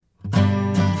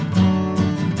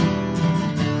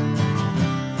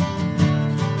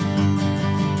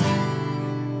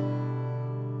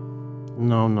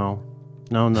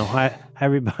no. Hi,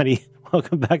 everybody.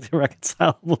 Welcome back to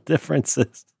Reconcilable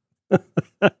Differences.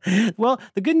 Well,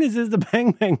 the good news is the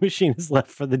Bang Bang machine is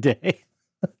left for the day.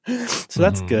 So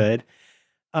that's good.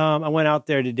 I went out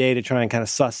there today to try and kind of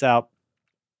suss out.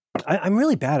 I'm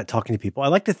really bad at talking to people. I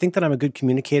like to think that I'm a good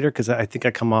communicator because I think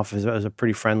I come off as a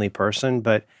pretty friendly person,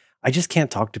 but I just can't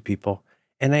talk to people.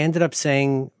 And I ended up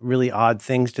saying really odd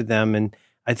things to them. And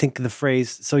I think the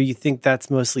phrase, "So you think that's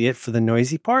mostly it for the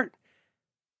noisy part?"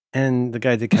 And the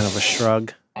guy did kind of a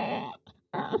shrug.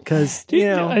 Because,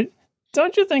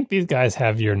 don't you think these guys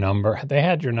have your number? They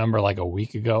had your number like a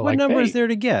week ago. What number is there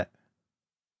to get?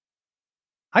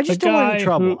 I just don't want any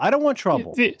trouble. I don't want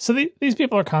trouble. So these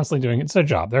people are constantly doing, it's their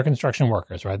job. They're construction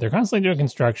workers, right? They're constantly doing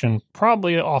construction,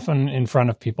 probably often in front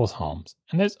of people's homes.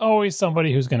 And there's always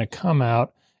somebody who's going to come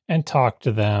out and talk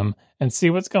to them and see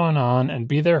what's going on and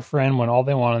be their friend when all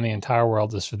they want in the entire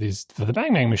world is for the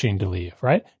Bang Bang machine to leave,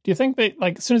 right? Do you think they,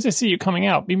 like, as soon as they see you coming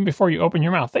out, even before you open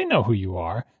your mouth, they know who you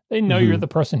are. They know you're the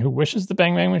person who wishes the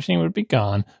Bang Bang machine would be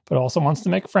gone, but also wants to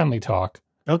make friendly talk.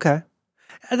 Okay.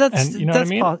 That's you know what I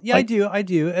mean? Yeah, like, I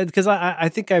do. Because I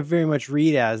think I very much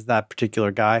read as that particular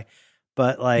guy.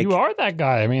 But like, you are that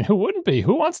guy. I mean, who wouldn't be?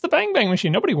 Who wants the Bang Bang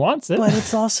machine? Nobody wants it. But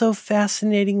it's also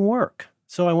fascinating work.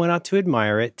 So I went out to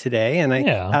admire it today, and I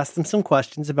asked them some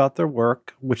questions about their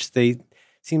work, which they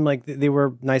seemed like they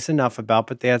were nice enough about,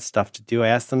 but they had stuff to do. I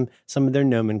asked them some of their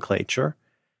nomenclature.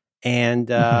 And,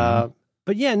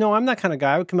 but yeah, no, I'm that kind of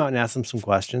guy. I would come out and ask them some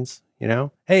questions, you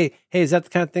know? Hey, is that the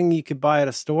kind of thing you could buy at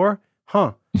a store?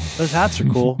 Huh. Those hats are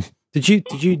cool. Did you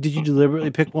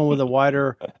deliberately pick one with a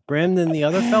wider brim than the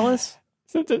other fellas?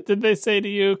 So did they say to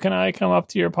you, "Can I come up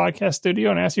to your podcast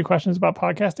studio and ask you questions about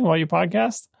podcasting while you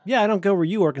podcast?" Yeah, I don't go where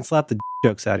you work and slap the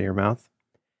jokes out of your mouth.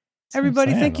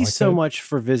 Everybody, thank you so much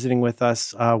for visiting with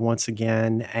us once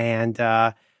again, and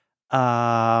we're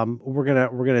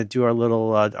gonna do our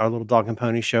little dog and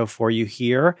pony show for you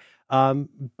here.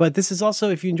 But this is also,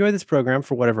 if you enjoy this program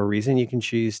for whatever reason, you can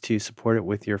choose to support it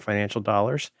with your financial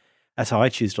dollars. That's how I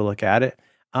choose to look at it.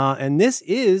 And this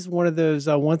is one of those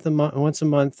once a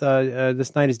month.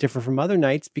 This night is different from other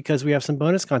nights because we have some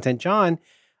bonus content. John,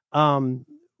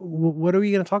 what are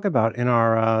we going to talk about in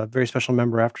our very special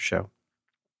member after show?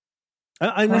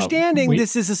 Understanding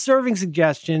this is a serving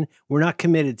suggestion, we're not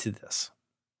committed to this.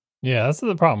 Yeah, that's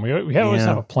the problem. We always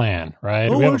have a plan, right?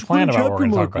 We have a plan about what we're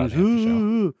going to talk about in the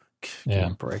show. Yeah.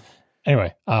 Break.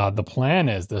 Anyway, the plan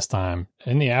is this time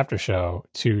in the after show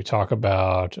to talk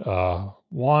about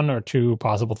one or two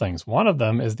possible things. One of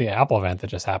them is the Apple event that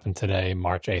just happened today,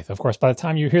 March 8th. Of course, by the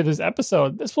time you hear this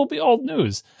episode, this will be old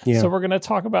news. Yeah. So we're going to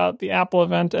talk about the Apple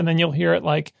event, and then you'll hear it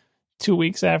like 2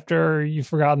 weeks after you've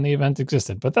forgotten the event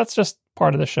existed. But that's just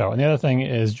part of the show. And the other thing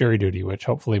is jury duty, which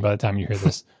hopefully by the time you hear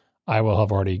this, I will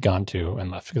have already gone to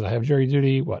and left because I have jury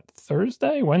duty,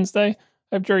 Thursday, Wednesday?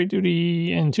 I have jury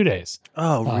duty in 2 days.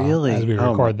 Oh, really? As we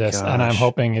record this. And I'm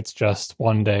hoping it's just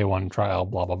 1 day, one trial,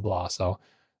 blah, blah, blah. So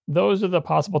those are the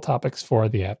possible topics for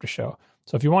the after show.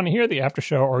 So if you want to hear the after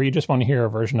show, or you just want to hear a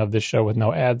version of this show with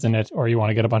no ads in it, or you want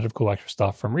to get a bunch of cool extra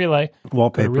stuff from Relay,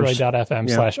 wallpapers,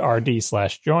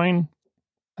 relay.fm/RD/join,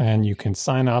 and you can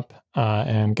sign up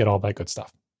and get all that good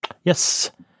stuff.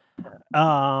 Yes. We're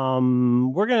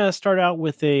going to start out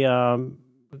with a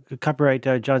copyright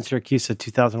John Siracusa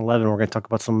 2011. We're going to talk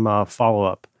about some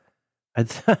follow-up.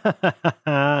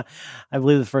 I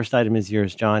believe the first item is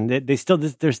yours, John. They're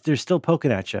still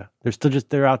poking at you.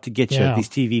 They're out to get you, these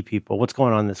TV people. What's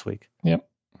going on this week? Yep.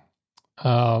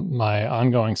 My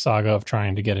ongoing saga of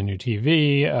trying to get a new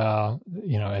TV.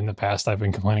 In the past, I've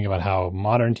been complaining about how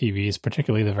modern TVs,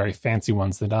 particularly the very fancy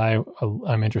ones that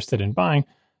I'm interested in buying,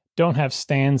 don't have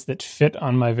stands that fit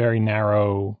on my very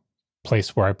narrow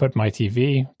place where I put my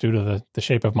TV. Due to the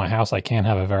shape of my house, I can't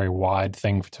have a very wide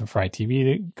thing for my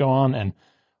TV to go on. And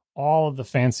all of the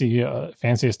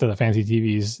fanciest of the fancy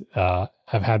TVs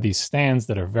have had these stands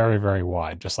that are very, very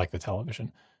wide, just like the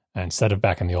television. And instead of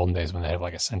back in the olden days when they have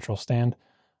like a central stand.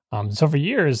 So for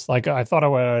years, like I thought I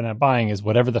would end up buying is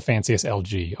whatever the fanciest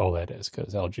LG OLED is,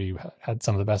 because LG had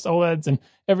some of the best OLEDs. And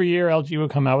every year LG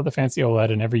would come out with a fancy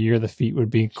OLED, and every year the feet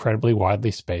would be incredibly widely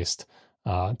spaced.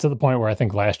 To the point where I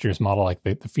think last year's model, like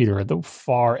the feet are at the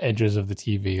far edges of the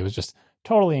TV. It was just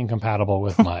totally incompatible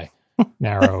with my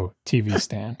narrow TV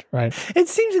stand, right? It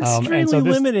seems extremely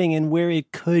limiting in where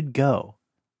it could go.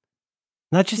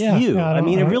 Not just you. I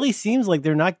mean, it really seems like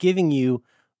they're not giving you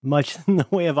much in the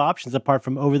way of options apart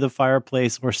from over the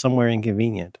fireplace or somewhere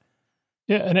inconvenient.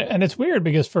 Yeah, and it's weird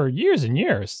because for years and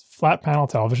years, flat panel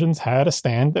televisions had a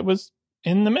stand that was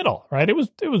in the middle, right? It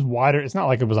was wider. It's not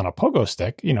like it was on a pogo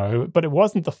stick, but it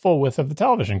wasn't the full width of the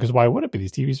television, because why would it be?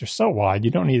 These TVs are so wide.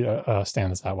 You don't need a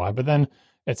stand that's that wide. But then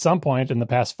at some point in the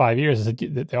past 5 years,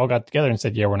 they all got together and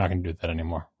said, yeah, we're not going to do that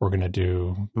anymore. We're going to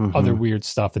do other weird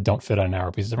stuff that don't fit on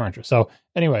narrow pieces of furniture. So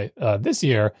anyway, this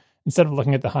year, instead of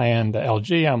looking at the high-end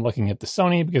LG, I'm looking at the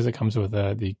Sony, because it comes with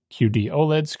the QD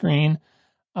OLED screen.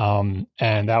 And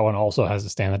that one also has a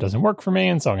stand that doesn't work for me.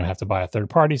 And so I'm going to have to buy a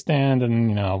third-party stand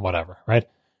and, whatever, right?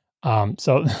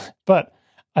 But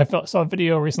I saw a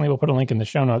video recently. We'll put a link in the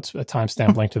show notes, a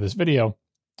timestamp link to this video,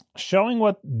 showing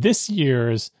what this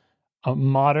year's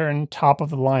modern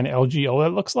top-of-the-line LG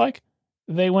OLED looks like.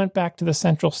 They went back to the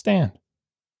central stand,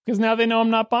 because now they know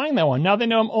I'm not buying that one. Now they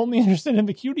know I'm only interested in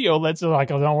the QD OLED. So like,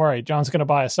 oh, don't worry, John's going to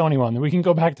buy a Sony one. Then we can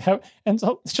go back to have. And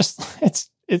so it's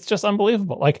just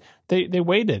unbelievable. Like they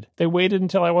waited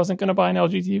until I wasn't going to buy an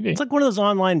LG TV. It's like one of those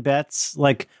online bets,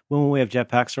 like when we have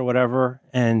jetpacks or whatever,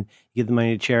 and you give the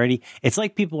money to charity. It's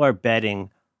like people are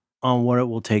betting on what it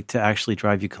will take to actually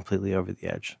drive you completely over the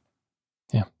edge.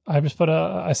 Yeah,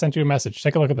 I sent you a message.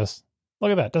 Take a look at this.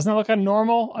 Look at that. Doesn't that look like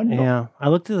normal? Yeah, I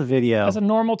looked at the video. It's a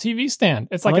normal TV stand.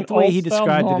 It's like the way he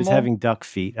described it as having duck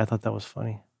feet. I thought that was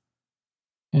funny.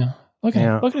 Yeah. Look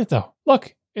at it. Look at it though.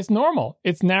 Look, it's normal.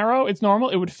 It's narrow. It's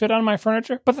normal. It would fit on my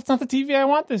furniture, but that's not the TV I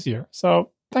want this year.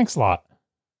 So thanks a lot.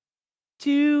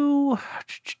 Do you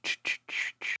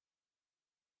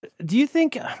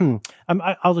think?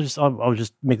 I'll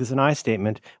just make this an I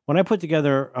statement. When I put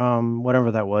together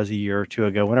whatever that was a year or two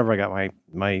ago, whenever I got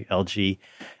my LG,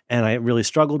 and I really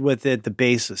struggled with it, the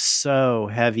base is so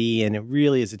heavy, and it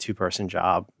really is a 2-person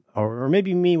job, or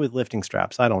maybe me with lifting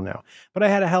straps. I don't know, but I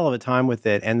had a hell of a time with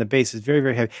it, and the base is very,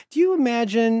 very heavy. Do you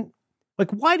imagine?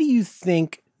 Like, why do you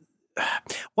think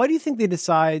they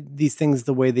decide these things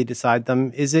the way they decide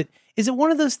them? Is it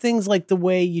one of those things like the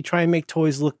way you try and make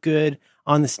toys look good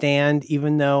on the stand,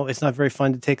 even though it's not very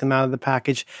fun to take them out of the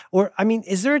package? Or, I mean,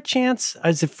 is there a chance,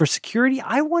 is it for security?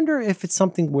 I wonder if it's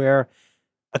something where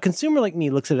a consumer like me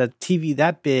looks at a TV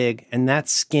that big and that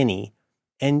skinny,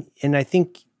 and I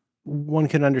think one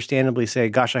could understandably say,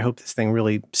 gosh, I hope this thing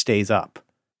really stays up,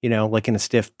 like in a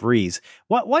stiff breeze.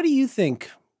 Why do you think,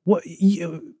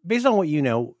 based on what you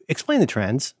know, explain the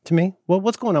trends to me?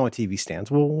 What's going on with TV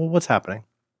stands? What's happening?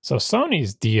 So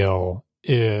Sony's deal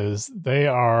is they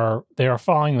are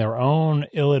following their own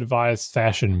ill-advised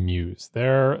fashion muse.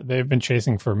 They've been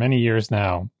chasing for many years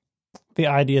now the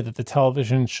idea that the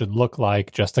television should look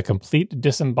like just a complete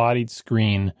disembodied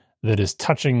screen that is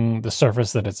touching the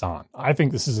surface that it's on. I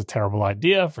think this is a terrible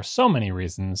idea for so many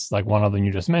reasons. Like one of them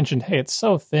you just mentioned, hey, it's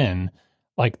so thin.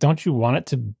 Like, don't you want it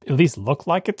to at least look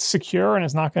like it's secure and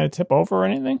it's not going to tip over or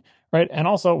anything? Right. And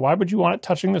also, why would you want it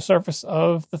touching the surface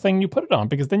of the thing you put it on?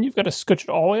 Because then you've got to scooch it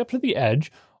all the way up to the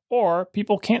edge, or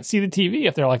people can't see the TV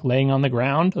if they're like laying on the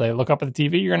ground. They look up at the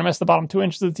TV. You're going to miss the bottom 2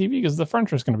 inches of the TV because the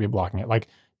furniture is going to be blocking it. Like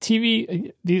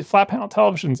TV, these flat panel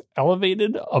televisions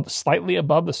elevated up slightly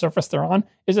above the surface they're on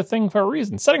is a thing for a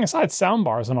reason. Setting aside sound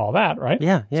bars and all that, right?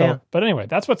 Yeah. But anyway,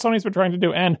 that's what Sony's been trying to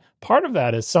do. And part of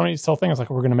that is Sony's whole thing is like,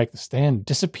 we're going to make the stand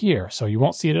disappear so you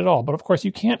won't see it at all. But of course,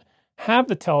 you can't have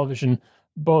the television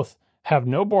both have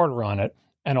no border on it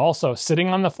and also sitting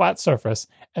on the flat surface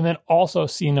and then also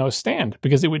see no stand,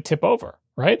 because it would tip over,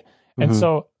 right? And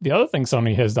so the other thing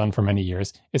Sony has done for many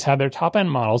years is have their top-end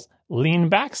models lean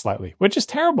back slightly, which is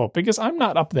terrible because I'm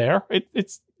not up there.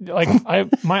 It's like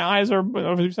my eyes are on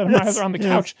the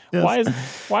couch.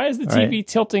 Yes. Why is the TV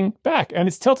tilting back? And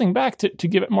it's tilting back to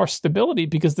give it more stability,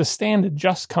 because the stand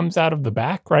just comes out of the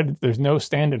back, right? There's no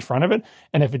stand in front of it.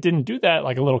 And if it didn't do that,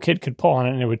 like a little kid could pull on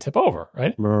it and it would tip over,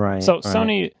 right? Right. So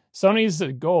Sony's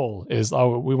goal is,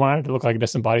 we want it to look like a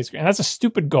disembodied screen. And that's a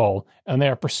stupid goal, and they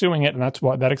are pursuing it, and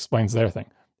that explains their thing.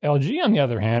 LG, on the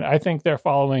other hand, I think they're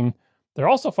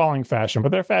also following fashion,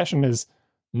 but their fashion is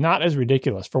not as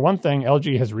ridiculous. For one thing,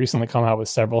 LG has recently come out with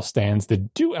several stands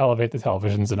that do elevate the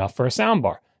televisions enough for a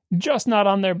soundbar, just not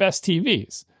on their best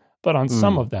TVs. But on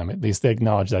some of them, at least, they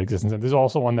acknowledge that existence. And there's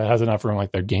also one that has enough room,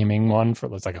 like their gaming one,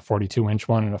 it's like a 42-inch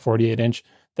one and a 48-inch,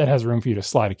 that has room for you to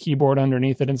slide a keyboard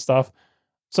underneath it and stuff.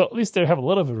 So at least they have a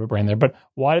little bit of a brain there. But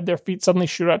why did their feet suddenly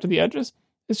shoot out to the edges?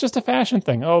 It's just a fashion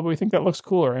thing. Oh, we think that looks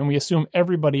cooler. And we assume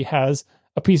everybody has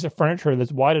a piece of furniture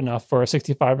that's wide enough for a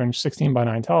 65-inch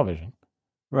 16:9 television.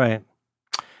 Right.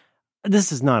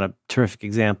 This is not a terrific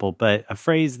example, but a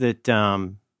phrase that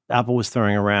Apple was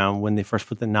throwing around when they first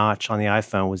put the notch on the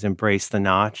iPhone was "embrace the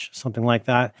notch," something like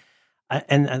that.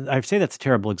 And I say that's a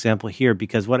terrible example here,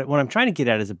 because what I'm trying to get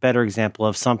at is a better example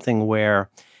of something where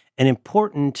an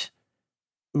important,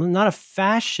 not a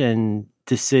fashion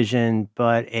decision,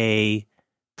 but a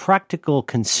practical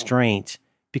constraint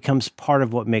becomes part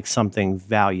of what makes something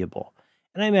valuable.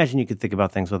 And I imagine you could think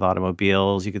about things with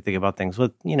automobiles. You could think about things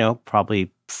with,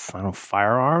 probably, I don't know,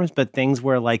 firearms, but things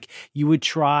where like you would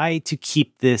try to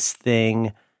keep this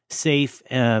thing safe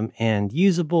and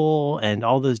usable and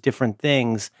all those different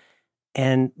things.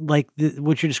 And like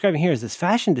what you're describing here is this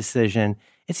fashion decision.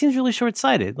 It seems really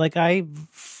short-sighted. Like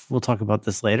we'll talk about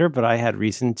this later, but I had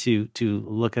reason to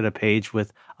look at a page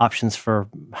with options for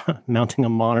mounting a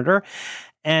monitor.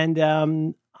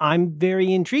 And I'm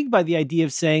very intrigued by the idea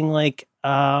of saying like,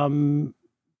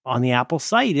 on the Apple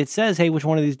site, it says, hey, which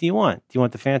one of these do you want? Do you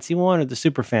want the fancy one or the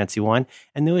super fancy one?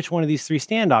 And then which one of these 3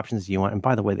 stand options do you want? And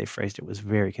by the way, they phrased it was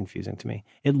very confusing to me.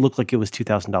 It looked like it was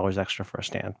 $2,000 extra for a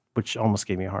stand, which almost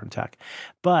gave me a heart attack.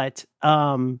 But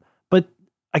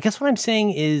I guess what I'm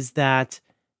saying is that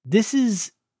this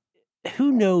is,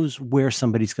 who knows where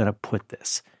somebody's going to put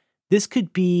this. This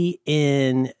could be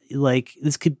in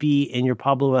your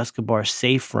Pablo Escobar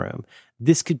safe room.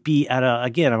 This could be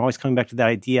again, I'm always coming back to that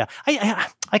idea.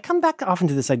 I come back often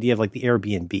to this idea of like the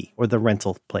Airbnb or the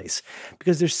rental place,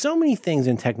 because there's so many things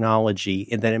in technology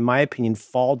that, in my opinion,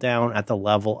 fall down at the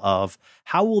level of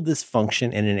how will this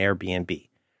function in an Airbnb?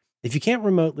 If you can't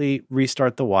remotely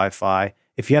restart the Wi-Fi,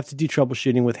 if you have to do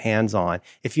troubleshooting with hands-on,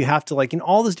 if you have to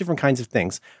all those different kinds of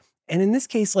things. And in this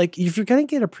case, like if you're going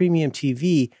to get a premium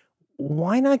TV,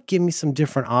 why not give me some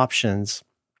different options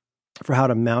for how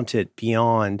to mount it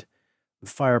beyond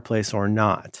fireplace or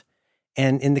not?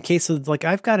 And in the case of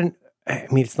I've got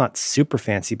it's not super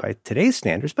fancy by today's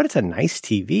standards, but it's a nice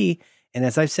TV. And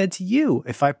as I've said to you,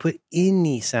 if I put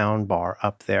any sound bar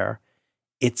up there,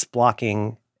 it's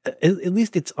blocking, at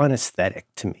least it's unaesthetic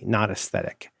to me, not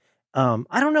aesthetic.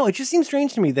 I don't know. It just seems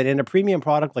strange to me that in a premium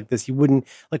product like this, you wouldn't,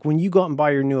 when you go out and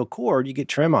buy your new Accord, you get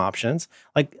trim options.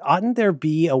 Oughtn't there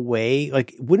be a way,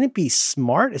 wouldn't it be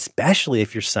smart, especially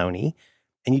if you're Sony,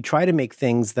 and you try to make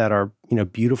things that are,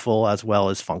 beautiful as well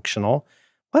as functional?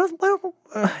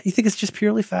 You think it's just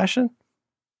purely fashion?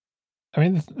 I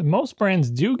mean, most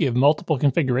brands do give multiple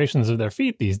configurations of their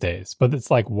feet these days, but it's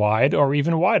wide or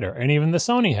even wider. And even the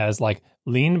Sony has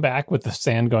lean back with the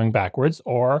stand going backwards,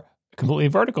 or completely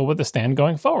vertical with the stand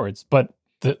going forwards. But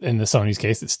in the Sony's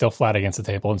case, it's still flat against the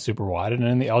table and super wide. And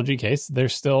in the LG case, they're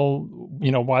still,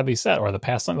 widely set, or the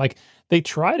past one. They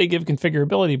try to give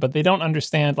configurability, but they don't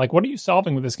understand, what are you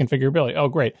solving with this configurability? Oh,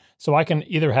 great. So I can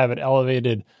either have it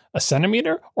elevated a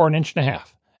centimeter or an inch and a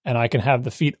half. And I can have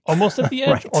the feet almost at the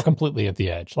edge or completely at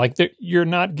the edge. You're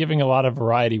not giving a lot of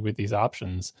variety with these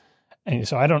options. And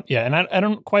so I don't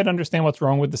quite understand what's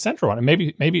wrong with the central one. And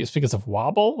maybe it's because of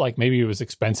wobble. Maybe it was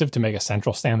expensive to make a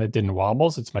central stand that didn't wobble.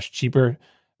 So it's much cheaper.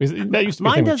 That used to be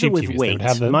mine does it with TVs. weight.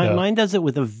 Mine does it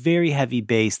with a very heavy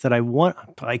base that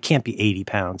I can't be 80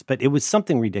 pounds, but it was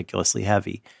something ridiculously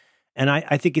heavy. And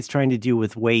I think it's trying to do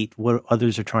with weight what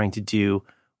others are trying to do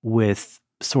with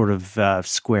sort of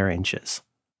square inches,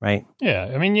 right?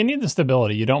 Yeah. I mean, you need the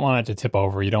stability. You don't want it to tip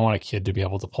over. You don't want a kid to be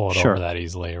able to pull it over that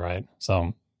easily, right?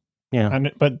 So... yeah,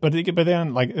 but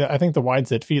then I think the wide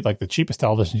set feet, the cheapest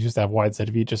televisions used to have wide set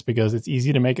feet just because it's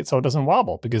easy to make it so it doesn't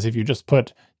wobble. Because if you just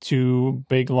put 2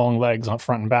 big long legs on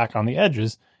front and back on the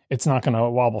edges, it's not going to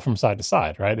wobble from side to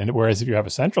side, right? And whereas if you have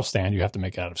a central stand, you have to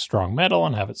make it out of strong metal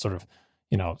and have it sort of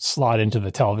slot into the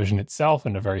television itself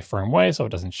in a very firm way so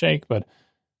it doesn't shake. But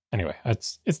anyway,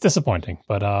 it's disappointing.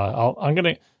 But I'm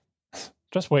gonna.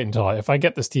 Just wait until if I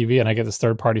get this TV and I get this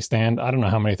third-party stand. I don't know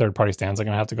how many third-party stands I'm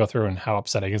going to have to go through and how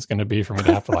upsetting it's going to be for me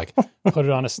to have to put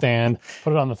it on a stand,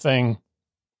 put it on the thing,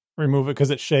 remove it because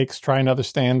it shakes, try another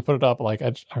stand, put it up.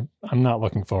 I'm not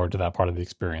looking forward to that part of the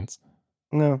experience.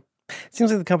 No. It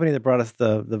seems like the company that brought us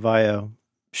the Vio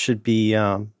should be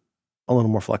a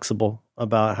little more flexible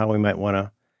about how we might want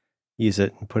to use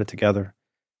it and put it together.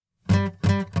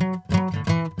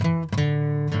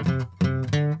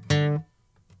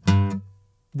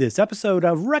 This episode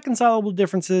of Reconcilable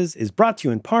Differences is brought to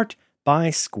you in part by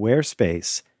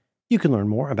Squarespace. You can learn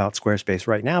more about Squarespace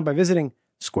right now by visiting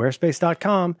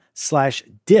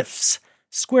squarespace.com/diffs.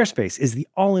 Squarespace is the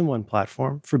all-in-one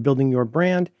platform for building your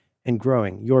brand and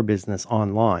growing your business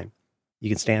online. You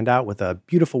can stand out with a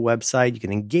beautiful website, you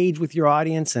can engage with your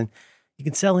audience, and you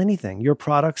can sell anything. Your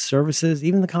products, services,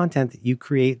 even the content that you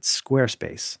create.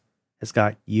 Squarespace has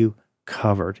got you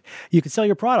covered. You can sell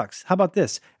your products. How about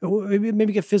this?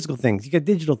 Maybe get physical things. You get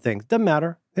digital things. Doesn't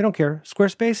matter. They don't care.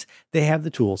 Squarespace, they have the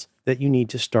tools that you need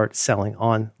to start selling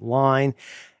online.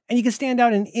 And you can stand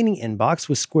out in any inbox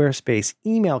with Squarespace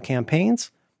email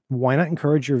campaigns. Why not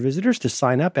encourage your visitors to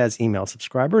sign up as email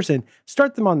subscribers and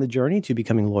start them on the journey to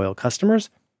becoming loyal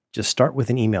customers? Just start with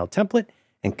an email template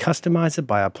and customize it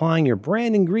by applying your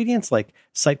brand ingredients like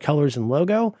site colors and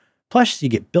logo. Plus, you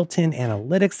get built-in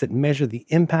analytics that measure the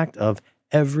impact of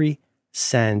every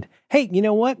send. Hey, you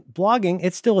know what? Blogging,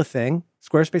 it's still a thing.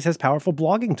 Squarespace has powerful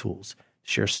blogging tools.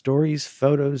 Share stories,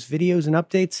 photos, videos, and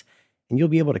updates, and you'll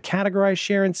be able to categorize,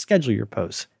 share, and schedule your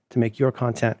posts to make your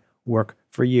content work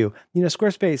for you. You know,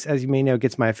 Squarespace, as you may know,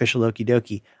 gets my official okie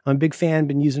dokie. I'm a big fan,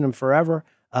 been using them forever.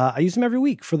 I use them every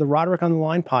week for the Roderick on the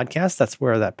Line podcast. That's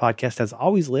where that podcast has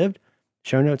always lived.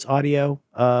 Show notes, audio,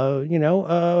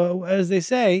 as they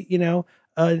say,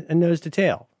 a nose to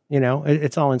tail.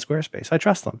 It's all in Squarespace. I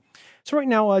trust them. So right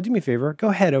now, do me a favor, go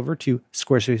head over to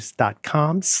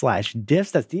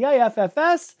squarespace.com/diffs. That's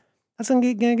DIFFS. That's going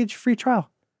to get you a free trial.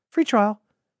 Free trial.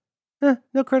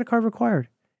 No credit card required.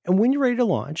 And when you're ready to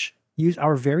launch, use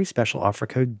our very special offer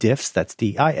code DIFFS. That's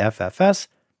DIFFS.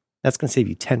 That's going to save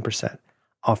you 10%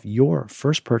 off your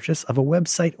first purchase of a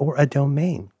website or a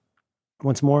domain.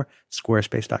 Once more,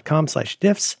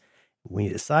 squarespace.com/diffs. When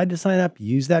you decide to sign up,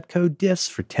 use that code diffs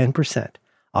for 10%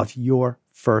 off your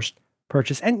first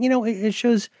purchase. And, it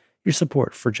shows your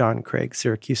support for John Craig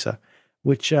Siracusa,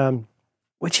 which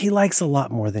he likes a lot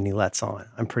more than he lets on.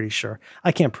 I'm pretty sure.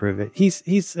 I can't prove it.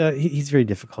 He's very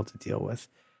difficult to deal with.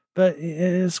 But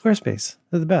Squarespace,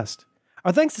 they're the best.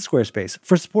 Our thanks to Squarespace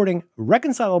for supporting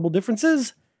Reconcilable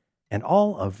Differences and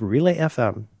all of Relay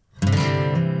FM.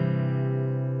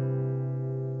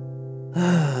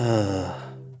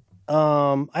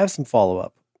 I have some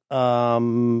follow-up.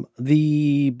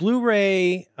 The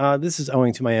Blu-ray, this is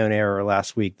owing to my own error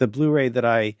last week. The Blu-ray that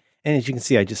and as you can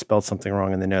see, I just spelled something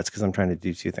wrong in the notes because I'm trying to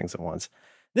do two things at once.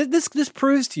 This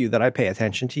proves to you that I pay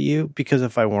attention to you, because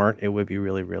if I weren't, it would be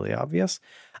really, really obvious.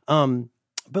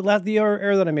 But the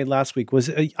error that I made last week was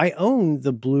I own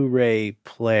the Blu-ray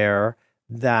player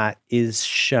that is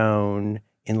shown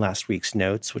in last week's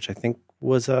notes, which I think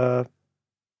was a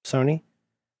Sony.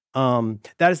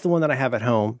 That is the one that I have at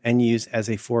home and use as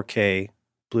a 4K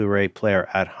Blu-ray player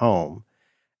at home.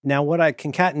 Now, what I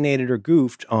concatenated or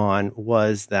goofed on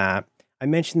was that I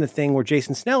mentioned the thing where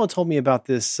Jason Snell had told me about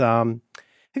this. Had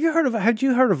you heard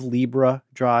of Libra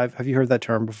Drive? Have you heard that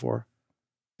term before?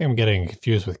 I'm getting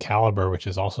confused with Calibre, which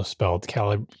is also spelled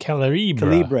Calibre.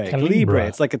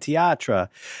 It's like a theatre.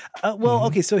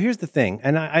 Okay, so here's the thing.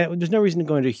 And I there's no reason to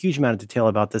go into a huge amount of detail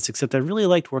about this, except I really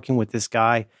liked working with this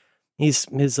guy. His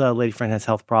lady friend has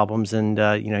health problems, and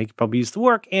he could probably use the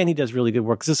work, and he does really good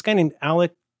work. There's this guy named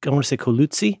Alec, I want to say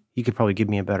Colucci. You could probably give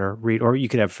me a better read, or you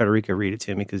could have Federica read it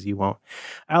to me because you won't.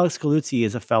 Alex Colucci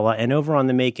is a fella, and over on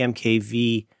the Make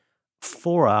MKV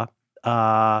fora,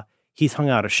 he's hung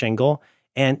out a shingle.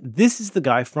 And this is the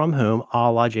guy from whom,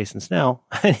 a la Jason Snell,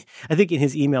 I think in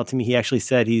his email to me, he actually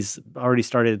said he's already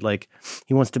started,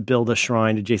 he wants to build a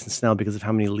shrine to Jason Snell because of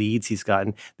how many leads he's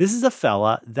gotten. This is a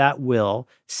fella that will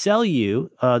sell you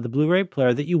the Blu-ray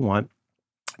player that you want,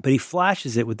 but he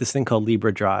flashes it with this thing called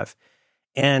Libra Drive.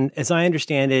 And as I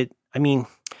understand it,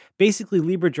 basically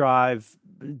Libra Drive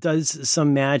does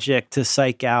some magic to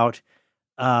psych out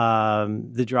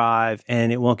the drive,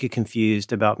 and it won't get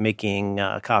confused about making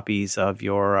copies of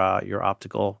your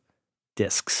optical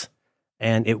discs.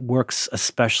 And it works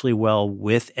especially well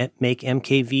with Make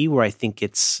MKV, where I think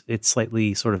it's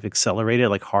slightly sort of accelerated,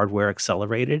 like hardware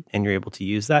accelerated, and you're able to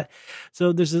use that.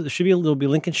 So there'll be a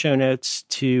link in show notes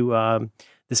to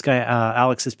this guy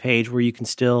Alex's page where you can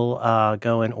still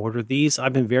go and order these.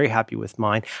 I've been very happy with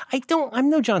mine.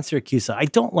 I'm no John Siracusa. I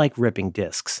don't like ripping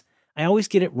discs. I always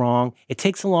get it wrong. It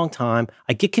takes a long time.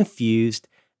 I get confused,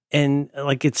 and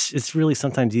it's really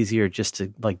sometimes easier just to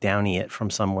downy it from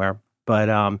somewhere. But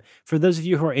for those of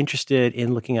you who are interested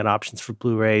in looking at options for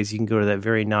Blu-rays, you can go to that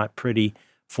very not pretty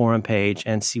forum page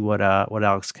and see what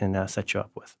Alex can set you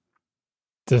up with.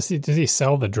 Does he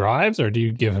sell the drives, or do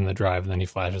you give him the drive and then he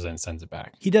flashes it and sends it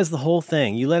back? He does the whole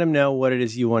thing. You let him know what it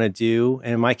is you want to do.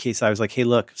 And in my case, I was like, hey,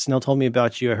 look, Snell told me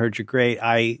about you. I heard you're great.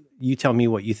 You tell me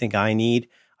what you think I need.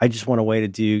 I just want a way to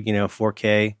do,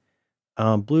 4K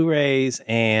Blu-rays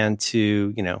and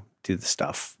to, do the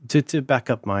stuff to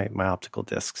back up my optical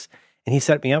discs. And he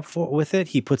set me up with it.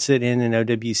 He puts it in an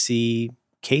OWC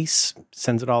case,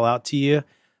 sends it all out to you,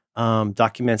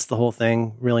 documents the whole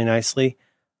thing really nicely.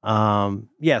 So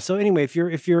anyway, if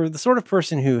you're the sort of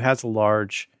person who has a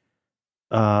large,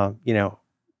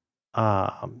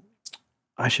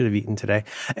 I should have eaten today.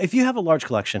 If you have a large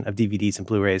collection of DVDs and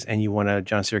Blu-rays and you want to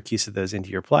John Siracusa those into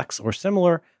your Plex or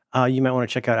similar, you might want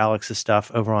to check out Alex's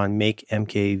stuff over on Make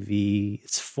MKV.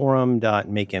 It's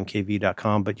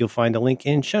forum.makemkv.com, but you'll find a link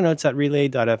in show notes at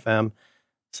relay.fm/RD.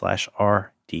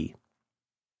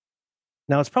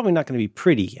 Now, it's probably not going to be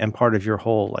pretty and part of your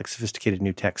whole sophisticated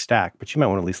new tech stack, but you might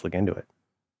want to at least look into it.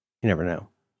 You never know.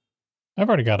 I've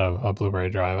already got a Blu-ray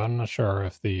drive. I'm not sure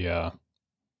if the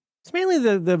It's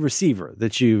mainly the receiver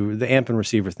the amp and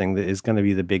receiver thing that is going to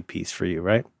be the big piece for you,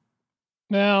 right?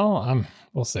 Well,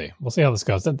 we'll see. We'll see how this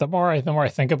goes. The more I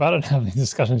think about it, and have these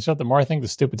discussions, the more I think the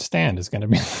stupid stand is going to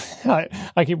be.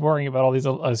 I keep worrying about all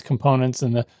these components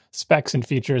and the specs and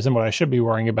features, and what I should be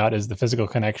worrying about is the physical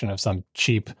connection of some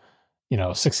cheap,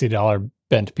 $60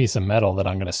 bent piece of metal that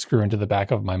I'm going to screw into the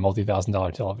back of my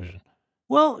multi-$1,000 television.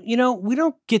 Well, we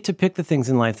don't get to pick the things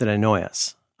in life that annoy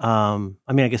us. I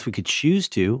guess we could choose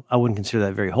to. I wouldn't consider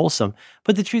that very wholesome.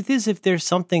 But the truth is, if there's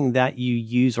something that you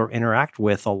use or interact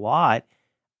with a lot,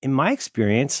 in my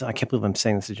experience, I can't believe I'm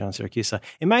saying this to John Syracuse.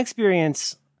 In my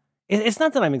experience, it's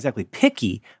not that I'm exactly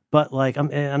picky, but like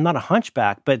I'm not a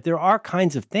hunchback. But there are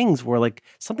kinds of things where like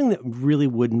something that really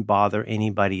wouldn't bother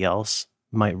anybody else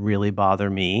might really bother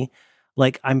me.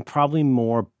 Like I'm probably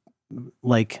more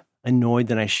like annoyed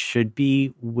than I should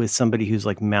be with somebody who's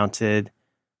like mounted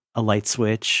a light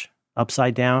switch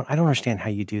upside down. I don't understand how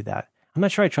you do that. I'm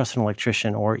not sure I trust an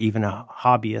electrician or even a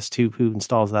hobbyist who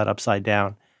installs that upside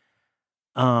down.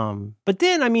 But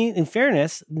then, in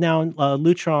fairness, now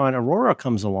Lutron Aurora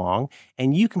comes along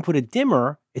and you can put a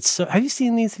dimmer. Have you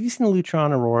seen these? Have you seen the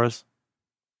Lutron Auroras?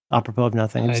 Apropos of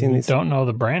nothing. Have you seen these? I don't know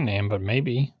the brand name, but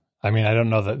maybe. I don't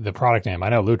know the product name. I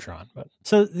know Lutron, but.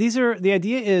 So the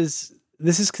idea is,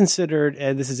 this is considered,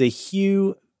 this is a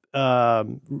Hue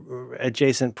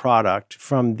adjacent product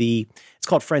from it's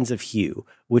called Friends of Hue,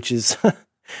 which is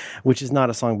not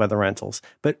a song by the Rentals,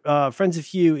 but Friends of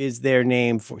Hue is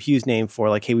Hue's name for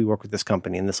like, hey, we work with this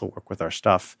company and this will work with our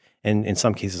stuff, and in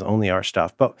some cases only our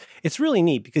stuff. But it's really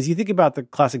neat because you think about the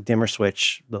classic dimmer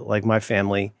switch that like my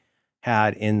family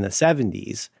had in the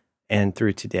 70s and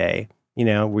through today,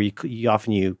 where you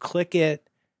often click it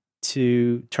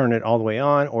to turn it all the way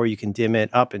on, or you can dim it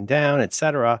up and down,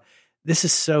 etc. This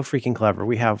is so freaking clever.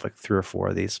 We have like 3 or 4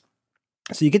 of these.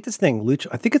 So you get this thing,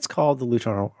 I think it's called the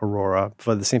Lutron Aurora,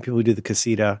 for the same people who do the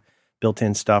Casita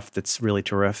built-in stuff that's really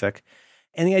terrific.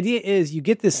 And the idea is you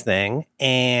get this thing,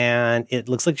 and it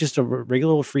looks like just a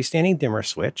regular freestanding dimmer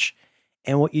switch.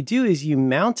 And what you do is you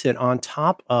mount it on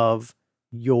top of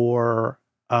your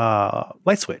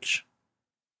light switch.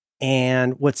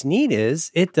 And what's neat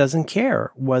is it doesn't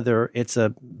care whether it's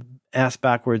a ass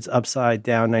backwards, upside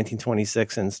down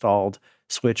 1926 installed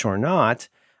switch or not.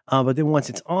 But then once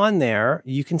it's on there,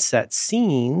 you can set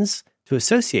scenes to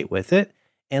associate with it.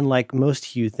 And like most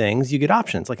Hue things, you get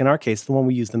options. Like in our case, the one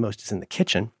we use the most is in the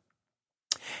kitchen.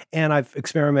 And I've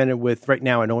experimented with, right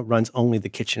now, I know it runs only the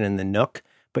kitchen and the nook,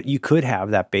 but you could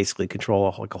have that basically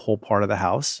control like a whole part of the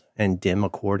house and dim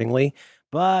accordingly.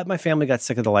 But my family got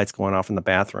sick of the lights going off in the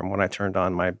bathroom when I turned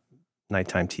on my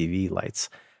nighttime TV lights.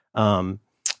 But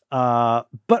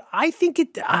I think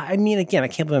again, I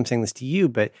can't believe I'm saying this to you,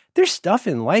 but there's stuff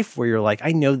in life where you're like,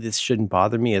 I know this shouldn't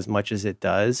bother me as much as it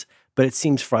does, but it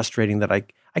seems frustrating that I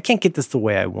can't get this the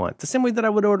way I want. The same way that I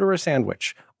would order a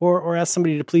sandwich or ask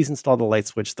somebody to please install the light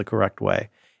switch the correct way.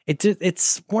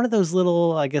 It's one of those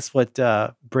little, I guess what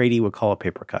Brady would call a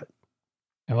paper cut.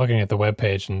 I'm looking at the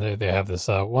webpage, and they have this,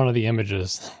 one of the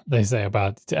images they say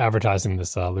about advertising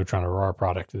this Lutron Aurora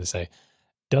product. They say,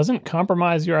 doesn't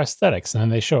compromise your aesthetics. And then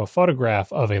they show a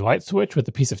photograph of a light switch with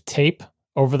a piece of tape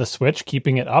over the switch,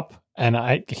 keeping it up. And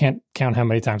I can't count how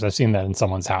many times I've seen that in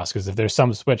someone's house, because if there's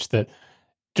some switch that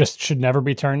just should never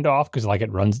be turned off because like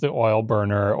it runs the oil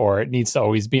burner, or it needs to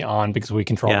always be on because we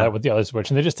control that with the other switch,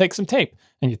 and they just take some tape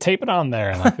and you tape it on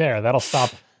there, and like that'll stop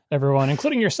everyone,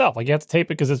 including yourself. Like you have to tape it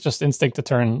because it's just instinct to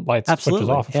turn lights switches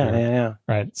off. Yeah.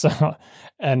 Right. So,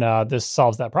 and this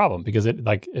solves that problem because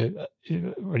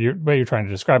what you're trying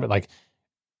to describe it, like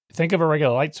think of a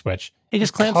regular light switch. It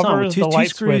just clamps on with two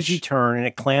screws you turn, and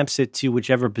it clamps it to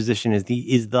whichever position is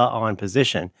the on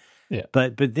position. Yeah.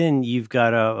 But then you've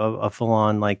got a full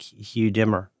on like Hue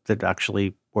dimmer that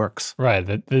actually works. Right.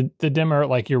 The dimmer,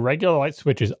 like your regular light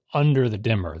switch is under the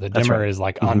dimmer. The dimmer is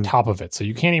like on top of it. So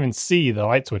you can't even see the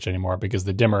light switch anymore because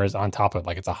the dimmer is on top of it.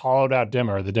 Like it's a hollowed out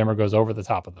dimmer. The dimmer goes over the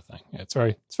top of the thing. It's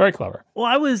very clever. Well,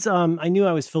 I knew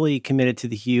I was fully committed to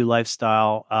the Hue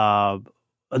lifestyle.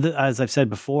 As I've said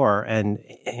before, and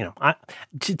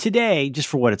today, just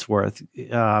for what it's worth,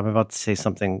 I'm about to say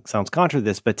something sounds contra to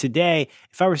this, but today,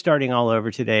 if I were starting all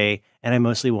over today, and I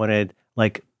mostly wanted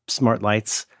like smart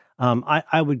lights,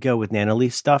 I would go with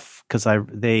Nanoleaf stuff because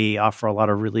they offer a lot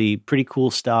of really pretty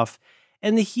cool stuff.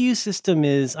 And the Hue system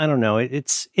is, I don't know,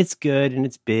 it's good and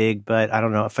it's big, but I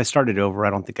don't know if I started over, I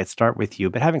don't think I'd start with Hue.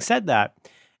 But having said that,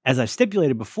 as I've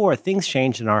stipulated before, things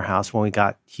changed in our house when we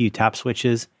got Hue tap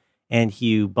switches and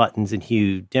Hue buttons and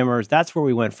Hue dimmers. That's where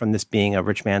we went from this being a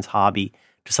rich man's hobby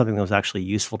to something that was actually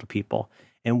useful to people.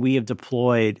 And we have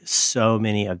deployed so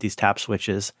many of these tap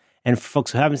switches. And for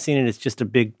folks who haven't seen it, it's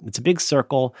a big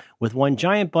circle with one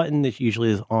giant button that usually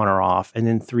is on or off, and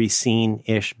then 3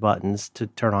 scene-ish buttons to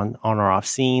turn on or off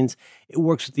scenes. It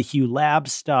works with the Hue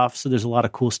Labs stuff, so there's a lot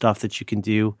of cool stuff that you can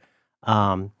do.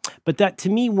 But that, to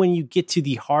me, when you get to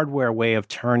the hardware way of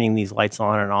turning these lights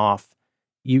on and off,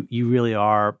 you really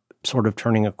are sort of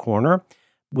turning a corner.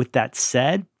 With that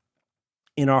said,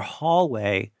 in our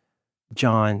hallway,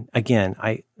 John, again,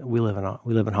 we live in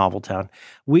Hoveltown.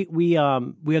 We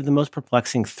have the most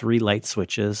perplexing 3 light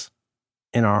switches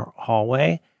in our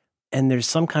hallway, and there's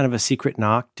some kind of a secret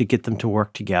knock to get them to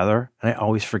work together. And I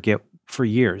always forget. For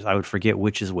years, I would forget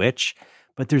which is which.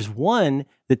 But there's one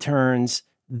that turns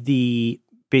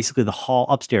basically the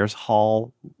upstairs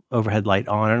hall overhead light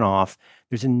on and off.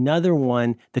 There's another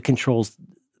one that controls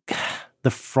the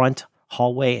front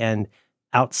hallway and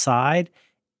outside.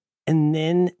 And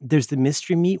then there's the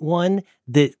Mystery Meat one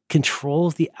that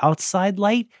controls the outside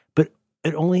light, but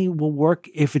it only will work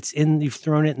if you've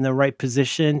thrown it in the right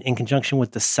position in conjunction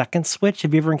with the second switch.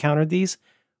 Have you ever encountered these?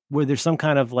 Where there's some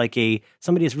kind of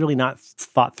somebody has really not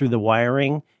thought through the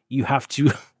wiring. You have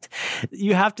to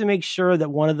make sure that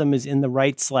one of them is in the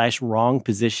right/wrong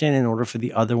position in order for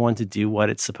the other one to do what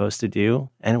it's supposed to do.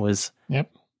 And it was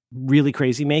really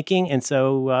crazy making. And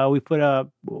so we put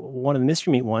one of the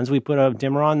Mystery Meat ones, we put a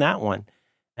dimmer on that one,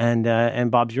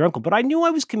 and Bob's Your Uncle. But I knew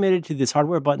I was committed to this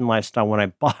hardware button lifestyle when I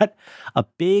bought a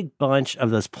big bunch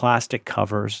of those plastic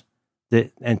covers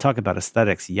and talk about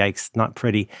aesthetics. Yikes, not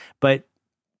pretty. But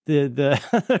the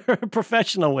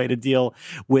professional way to deal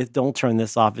with don't turn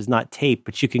this off is not tape,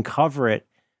 but you can cover it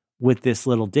with this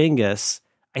little dingus.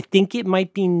 I think it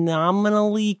might be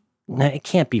nominally, it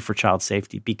can't be for child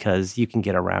safety because you can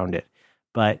get around it.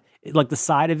 But the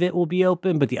side of it will be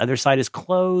open, but the other side is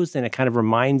closed, and it kind of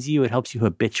reminds you, it helps you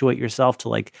habituate yourself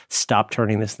to stop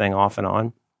turning this thing off and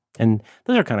on. And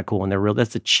those are kind of cool, and they're real.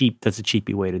 That's a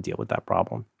cheapy way to deal with that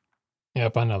problem.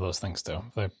 Yep, I know those things too.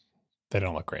 They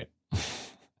don't look great.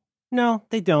 No,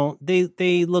 they don't.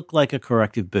 They look like a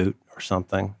corrective boot or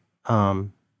something.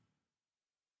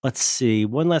 Let's see.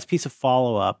 One last piece of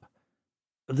follow-up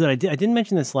that I didn't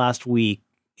mention this last week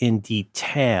in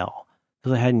detail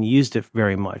because I hadn't used it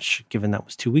very much, given that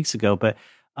was 2 weeks ago. But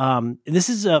this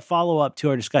is a follow-up to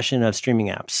our discussion of streaming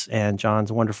apps and John's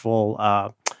wonderful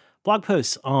blog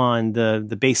posts on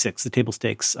the basics, the table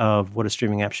stakes of what a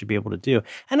streaming app should be able to do.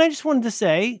 And I just wanted to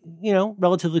say,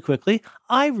 relatively quickly,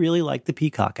 I really like the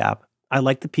Peacock app. I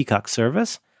like the Peacock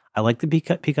service. I like the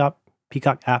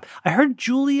Peacock app. I heard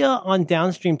Julia on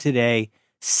Downstream today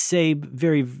say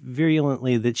very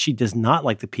virulently that she does not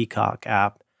like the Peacock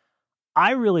app.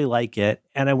 I really like it,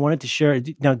 and I wanted to share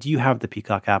it. Now, do you have the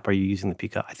Peacock app? Are you using the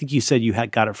Peacock? I think you said you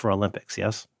had got it for Olympics,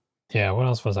 yes? Yeah, what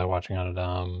else was I watching on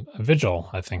it? Vigil,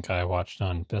 I think I watched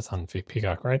that's on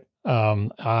Peacock, right?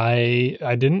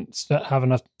 I didn't have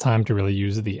enough time to really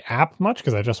use the app much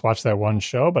because I just watched that one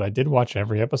show, but I did watch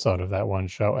every episode of that one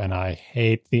show, and I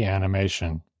hate the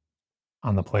animation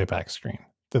on the playback screen.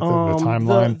 The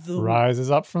timeline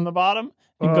rises up from the bottom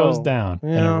and goes down,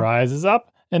 and it rises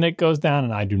up and it goes down,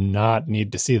 and I do not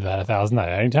need to see that 1,000 times.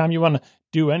 Anytime you want to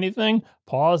do anything,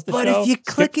 pause the show. But if you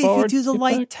click it, if you do the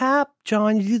light tap,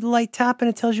 John, you do the light tap and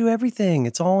it tells you everything.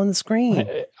 It's all on the screen.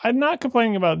 I'm not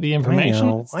complaining about the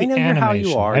information. I know you're how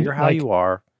you are. You're how you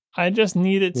are. I just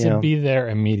need it to be there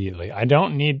immediately. I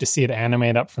don't need to see it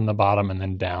animate up from the bottom and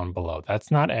then down below.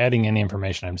 That's not adding any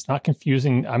information. I'm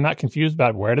not confused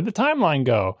about where did the timeline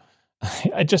go.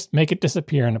 I just make it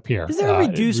disappear and appear. Is there a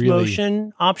reduce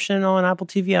motion option on Apple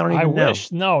TV? I don't even know. I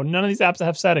wish. No, none of these apps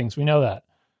have settings. We know that.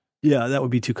 Yeah, that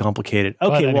would be too complicated. Okay,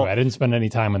 but anyway, I didn't spend any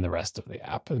time on the rest of the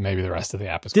app. Maybe the rest of the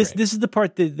app is great. This is the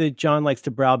part that John likes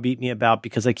to browbeat me about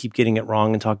because I keep getting it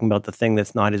wrong and talking about the thing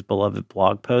that's not his beloved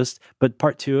blog post. But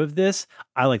part 2 of this,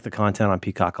 I like the content on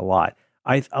Peacock a lot.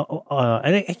 If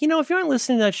you aren't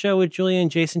listening to that show with Julia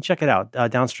and Jason, check it out.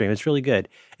 Downstream, it's really good.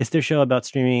 It's their show about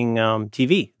streaming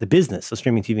TV, the business of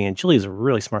streaming TV. And Julia's a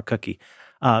really smart cookie.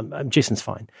 Jason's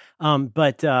fine,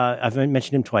 but I've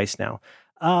mentioned him twice now.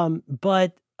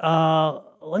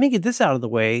 Let me get this out of the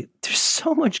way. There's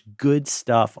so much good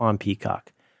stuff on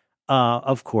Peacock.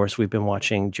 Of course, we've been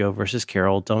watching Joe versus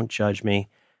Carol. Don't judge me.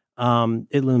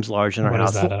 It looms large in our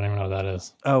house. What is that? I don't even know what that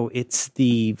is. Oh, it's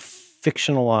the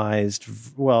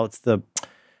fictionalized. Well,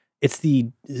 it's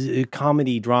the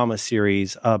comedy drama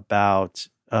series about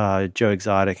Joe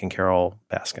Exotic and Carol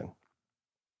Baskin.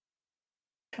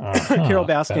 Carol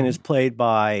Baskin is played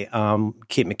by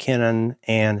Kate McKinnon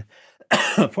and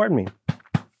pardon me.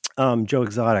 Joe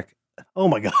Exotic. Oh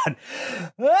my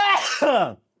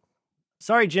God.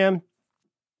 Sorry, Jim.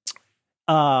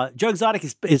 Joe Exotic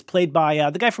is played by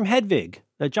the guy from Hedwig,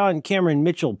 John Cameron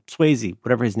Mitchell Swayze,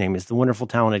 whatever his name is, the wonderful,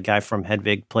 talented guy from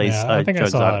Hedwig plays. Yeah, I think I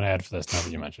saw Exotic. an ad for this now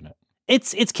that you mention it.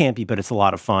 It's campy, but it's a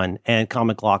lot of fun. And Kyle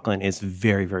MacLachlan is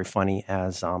very, very funny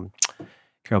as Carol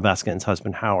Baskin's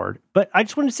husband, Howard. But I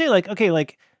just wanted to say,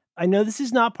 I know this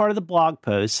is not part of the blog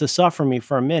post, so suffer me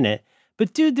for a minute.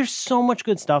 But, dude, there's so much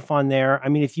good stuff on there. I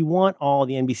mean, if you want all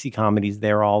the NBC comedies,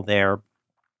 they're all there.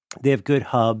 They have good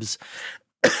hubs.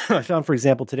 I found, for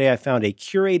example, today I found a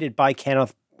curated by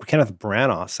Kenneth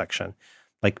Branagh section,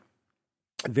 like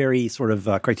very sort of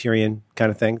Criterion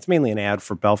kind of thing. It's mainly an ad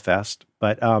for Belfast,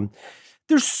 but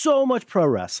there's so much pro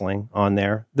wrestling on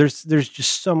there. There's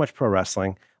just so much pro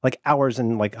wrestling, like hours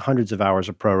and like hundreds of hours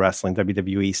of pro wrestling,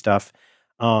 WWE stuff.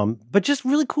 But just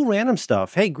really cool random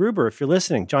stuff. Hey, Gruber, if you're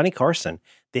listening, Johnny Carson,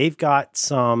 they've got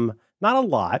some, not a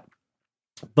lot,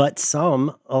 but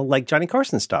some like Johnny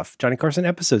Carson stuff, Johnny Carson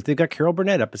episodes. They've got Carol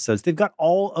Burnett episodes. They've got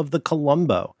all of the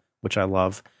Columbo, which I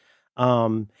love.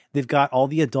 They've got all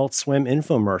the Adult Swim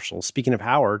infomercials. Speaking of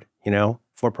Howard,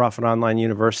 For-Profit Online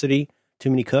University,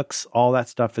 Too Many Cooks, all that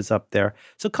stuff is up there.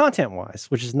 So content-wise,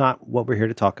 which is not what we're here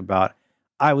to talk about,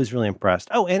 I was really impressed.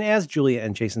 Oh, and as Julia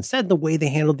and Jason said, the way they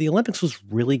handled the Olympics was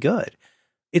really good.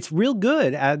 It's real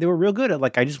good. They were real good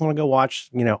at I just want to go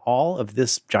watch, all of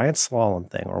this giant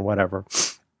slalom thing or whatever.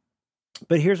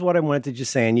 But here's what I wanted to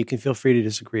just say, and you can feel free to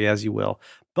disagree as you will.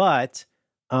 But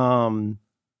that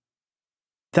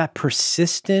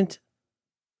persistent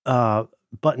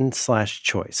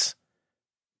button/choice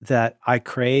that I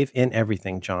crave in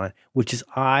everything, John, which is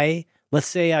let's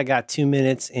say I got 2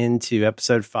 minutes into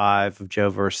episode 5 of Joe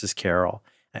versus Carol.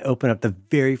 I open up the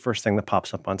very first thing that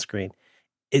pops up on screen.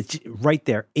 It's right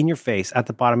there in your face at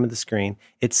the bottom of the screen.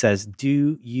 It says,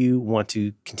 do you want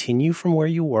to continue from where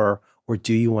you were, or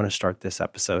do you want to start this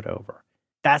episode over?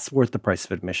 That's worth the price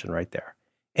of admission right there.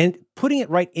 And putting it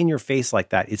right in your face like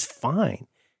that is fine.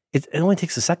 It only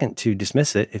takes a second to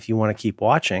dismiss it if you want to keep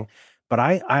watching. But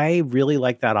I really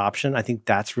like that option. I think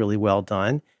that's really well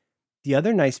done. The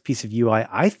other nice piece of UI,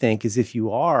 I think, is if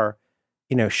you are,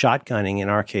 shotgunning, in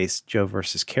our case, Joe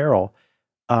versus Carol.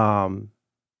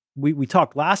 We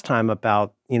talked last time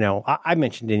about, I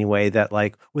mentioned anyway that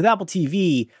with Apple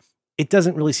TV, it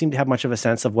doesn't really seem to have much of a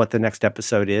sense of what the next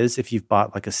episode is. If you've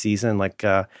bought a season,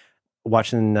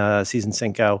 watching season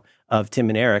 5 of Tim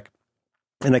and Eric,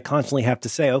 and I constantly have to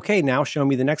say, okay, now show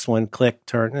me the next one, click,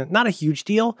 turn. Not a huge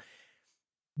deal.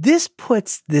 This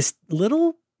puts this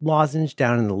little lozenge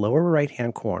down in the lower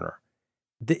right-hand corner.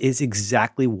 That is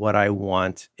exactly what I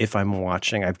want if I'm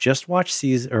watching. I've just watched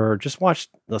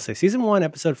let's say season 1,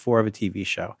 episode 4 of a TV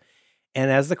show.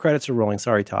 And as the credits are rolling,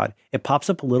 sorry, Todd, it pops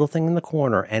up a little thing in the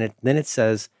corner, and then it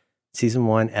says season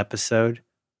 1, episode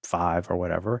 5 or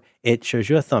whatever. It shows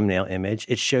you a thumbnail image.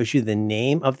 It shows you the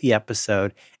name of the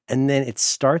episode, and then it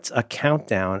starts a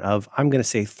countdown of, I'm going to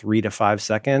say 3 to 5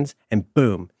 seconds, and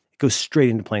boom, it goes straight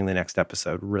into playing the next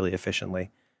episode really efficiently.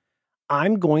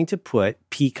 I'm going to put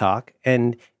Peacock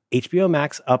and HBO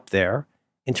Max up there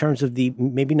in terms of the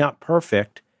maybe not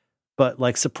perfect, but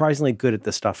surprisingly good at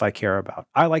the stuff I care about.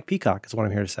 I like Peacock, is what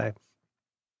I'm here to say.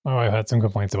 Oh, I've had some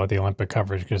complaints about the Olympic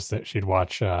coverage because she'd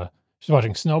watch, she's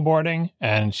watching snowboarding,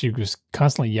 and she was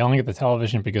constantly yelling at the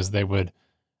television because they would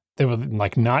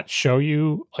not show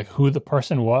you who the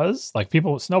person was.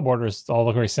 Snowboarders all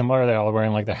look very similar. They're all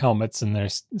wearing their helmets and their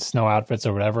snow outfits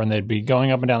or whatever. And they'd be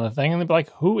going up and down the thing and they'd be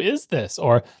like, who is this?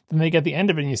 Or then they get the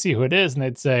end of it and you see who it is. And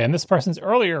they'd say, and this person's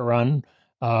earlier run,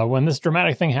 when this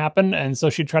dramatic thing happened. And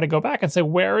so she'd try to go back and say,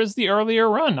 where is the earlier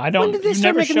run? You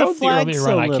never showed the earlier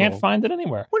run. I can't find it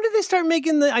anywhere. When did they start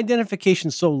making the identification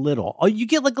so little? Oh, you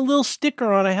get a little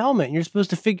sticker on a helmet and you're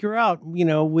supposed to figure out,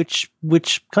 which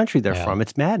country they're from.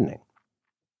 It's maddening.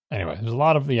 Anyway, there's a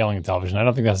lot of yelling at television. I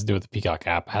don't think that has to do with the Peacock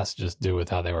app. It has to just do with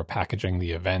how they were packaging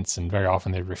the events. And very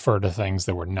often they refer to things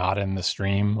that were not in the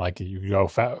stream. You go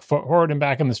forward and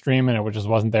back in the stream and it just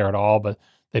wasn't there at all, but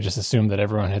they just assumed that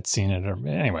everyone had seen it.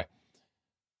 Anyway,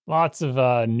 lots of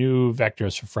new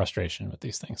vectors for frustration with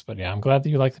these things. But yeah, I'm glad that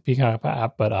you like the Peacock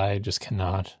app, but I just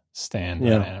cannot stand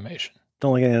that animation.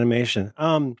 Don't like an animation.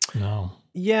 No.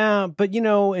 Yeah, but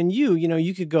and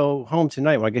you could go home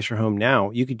tonight. Well, I guess you're home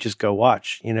now. You could just go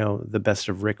watch, the best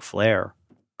of Ric Flair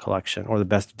collection or the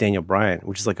best of Daniel Bryan,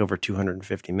 which is over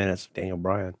 250 minutes of Daniel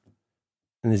Bryan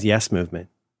and his yes movement.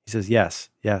 He says yes,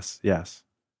 yes, yes.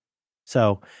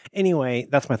 So anyway,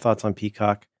 that's my thoughts on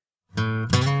Peacock.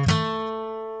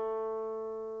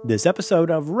 This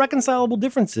episode of Reconcilable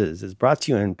Differences is brought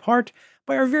to you in part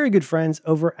by our very good friends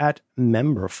over at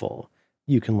Memberful.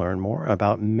 You can learn more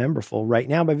about Memberful right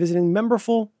now by visiting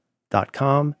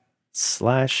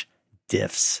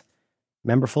memberful.com/diffs.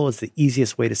 Memberful is the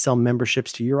easiest way to sell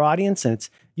memberships to your audience, and it's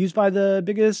used by the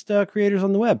biggest creators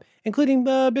on the web, including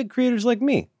big creators like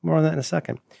me. More on that in a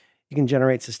second. You can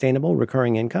generate sustainable,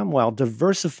 recurring income while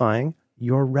diversifying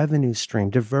your revenue stream.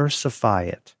 Diversify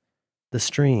it. The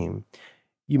stream.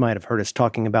 You might have heard us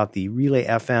talking about the Relay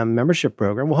FM membership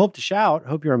program. We'll hope to shout.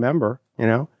 Hope you're a member,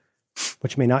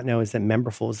 What you may not know is that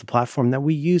Memberful is the platform that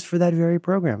we use for that very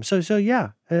program. So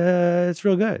yeah, it's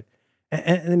real good.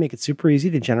 And they make it super easy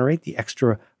to generate the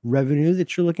extra revenue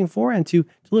that you're looking for and to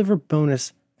deliver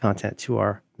bonus content to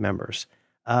our members.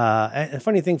 And the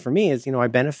funny thing for me is, I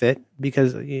benefit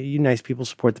because you nice people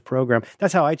support the program.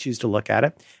 That's how I choose to look at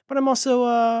it. But I'm also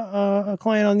a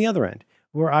client on the other end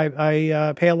where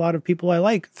I pay a lot of people I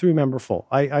like through Memberful.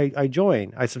 I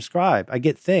join, I subscribe, I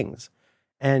get things.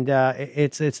 And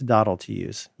it's a doddle to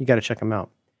use. You got to check them out.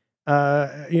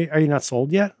 Are you not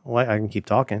sold yet? Well, I can keep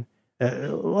talking.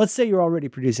 Let's say you're already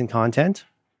producing content.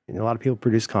 A lot of people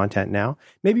produce content now.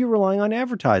 Maybe you're relying on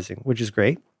advertising, which is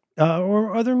great,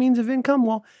 or other means of income.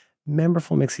 Well,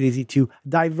 Memberful makes it easy to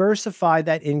diversify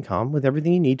that income with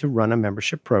everything you need to run a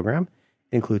membership program.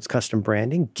 It includes custom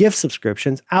branding, gift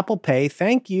subscriptions, Apple Pay,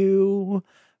 thank you,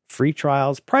 free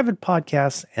trials, private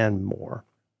podcasts, and more.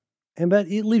 But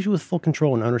it leaves you with full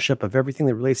control and ownership of everything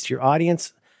that relates to your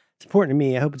audience. It's important to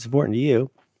me. I hope it's important to you,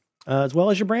 as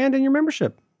well as your brand and your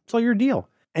membership. It's all your deal.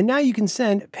 And now you can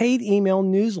send paid email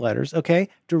newsletters,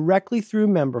 directly through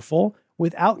Memberful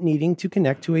without needing to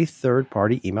connect to a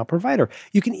third-party email provider.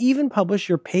 You can even publish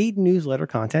your paid newsletter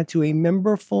content to a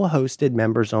Memberful-hosted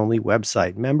members-only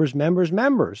website.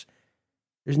 Members.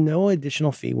 There's no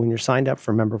additional fee when you're signed up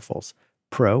for Memberful's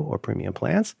Pro or Premium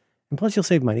plans. And plus, you'll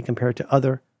save money compared to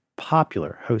other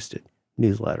popular hosted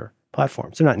newsletter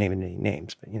platforms. They're not naming any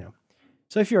names, but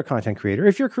So if you're a content creator,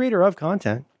 if you're a creator of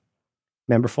content,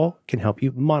 Memberful can help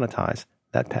you monetize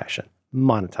that passion.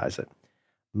 Monetize it.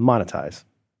 Monetize.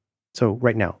 So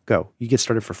right now, go. You get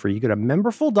started for free. You go to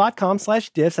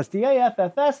memberful.com/diffs. That's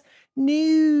DIFFS.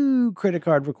 No credit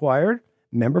card required.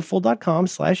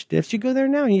 Memberful.com/diffs. You go there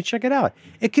now and you check it out.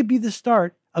 It could be the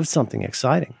start of something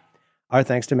exciting. Our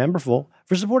thanks to Memberful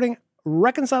for supporting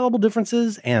Reconcilable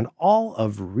Differences and all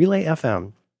of Relay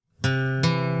FM.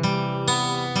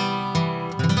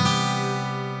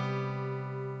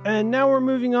 And now we're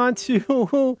moving on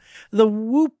to the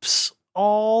Whoops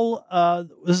All.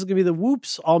 This is going to be the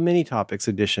Whoops All Mini Topics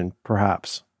edition,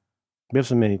 perhaps. We have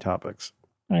some mini topics.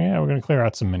 Oh, yeah, we're going to clear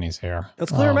out some minis here.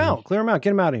 Let's clear them out. Clear them out.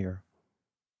 Get them out of here.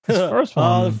 This first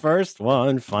one. The first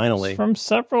one, finally. From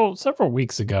several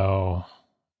weeks ago.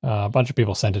 A bunch of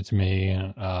people sent it to me.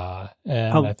 And I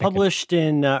think published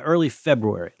in early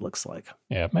February, it looks like.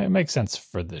 Yeah, it makes sense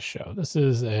for this show. This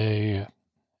is an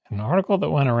article that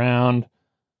went around.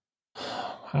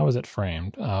 How was it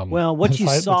framed? Well, what you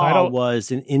saw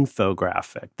was an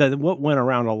infographic. What went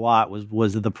around a lot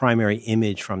was the primary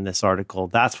image from this article.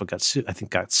 That's what got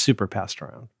super passed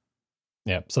around.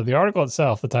 Yeah. So the article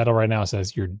itself, the title right now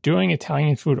says, "You're doing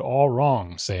Italian food all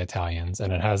wrong, say Italians."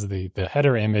 And it has the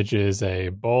header image is a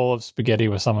bowl of spaghetti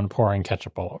with someone pouring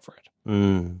ketchup all over it.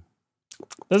 Mm.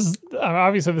 This is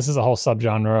a whole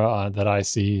subgenre that I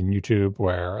see in YouTube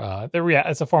where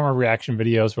it's a form of reaction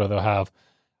videos where they'll have,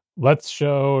 let's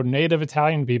show native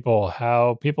Italian people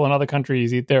how people in other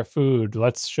countries eat their food.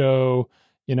 Let's show,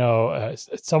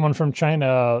 someone from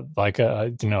China, like,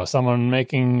 someone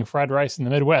making fried rice in the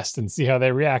Midwest and see how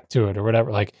they react to it or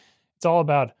whatever. Like, it's all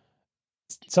about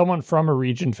someone from a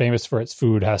region famous for its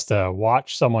food has to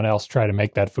watch someone else try to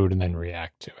make that food and then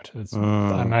react to it.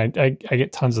 And I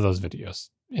get tons of those videos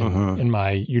in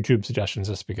my YouTube suggestions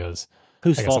just because.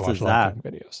 Whose fault is that?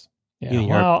 Videos. Yeah.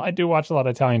 Well, I do watch a lot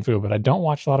of Italian food, but I don't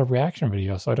watch a lot of reaction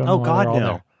videos, so I don't know. Oh, God, no.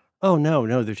 There. Oh,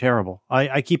 no, they're terrible.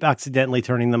 I keep accidentally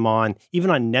turning them on.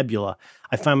 Even on Nebula,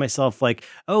 I find myself like,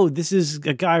 oh, this is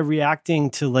a guy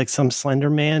reacting to like some Slender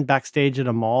Man backstage at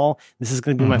a mall. This is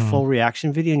going to be my full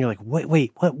reaction video. And you're like,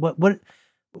 wait, what?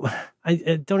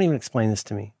 I don't even explain this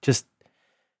to me.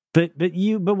 But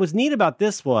what's neat about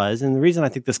this was, and the reason I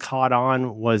think this caught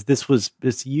on was this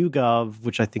YouGov,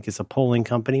 which I think is a polling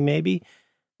company maybe.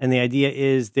 And the idea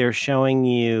is they're showing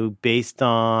you based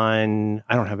on,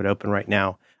 I don't have it open right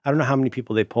now. I don't know how many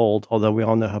people they polled, although we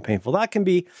all know how painful that can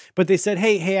be. But they said,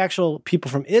 hey, actual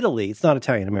people from Italy, it's not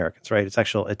Italian Americans, right? It's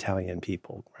actual Italian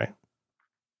people, right?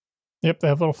 Yep, they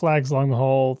have little flags along the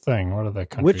whole thing. What are the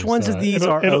countries? Which ones of these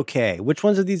are okay? Which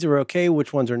ones of these are okay?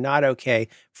 Which ones are not okay?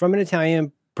 From an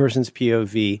Italian person's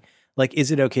POV, like,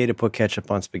 is it okay to put ketchup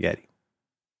on spaghetti?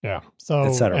 Yeah. So,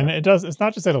 etc. and it's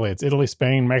not just Italy. It's Italy,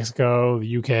 Spain, Mexico,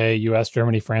 the UK, US,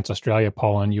 Germany, France, Australia,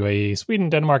 Poland, UAE,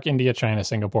 Sweden, Denmark, India, China,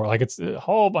 Singapore. Like it's a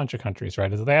whole bunch of countries,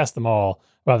 right? They asked them all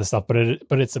about this stuff, but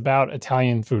it's about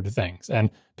Italian food things. And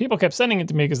people kept sending it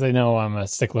to me because they know I'm a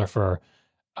stickler for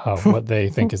what they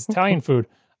think is Italian food.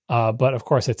 But of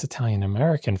course, it's Italian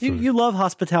American food. You love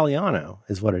Hospitaliano,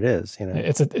 is what it is. You know,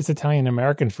 it's Italian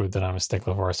American food that I'm a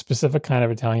stickler for, a specific kind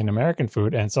of Italian American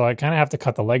food, and so I kind of have to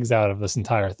cut the legs out of this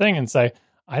entire thing and say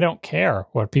I don't care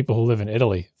what people who live in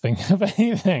Italy think of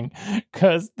anything,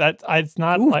 because it's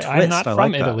not like I'm not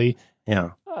from Italy.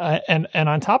 Yeah, and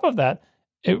on top of that,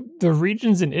 the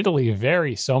regions in Italy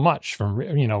vary so much from,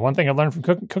 one thing I learned from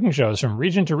cooking shows, from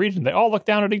region to region, they all look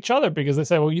down at each other because they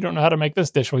say, well, you don't know how to make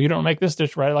this dish. Well, you don't make this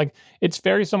dish right. Like it's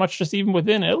varies so much just even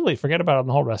within Italy, forget about it in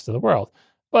the whole rest of the world.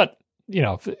 But,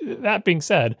 that being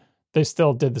said, they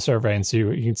still did the survey, and so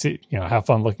you can see, have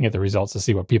fun looking at the results to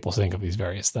see what people think of these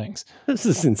various things. This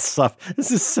is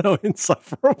so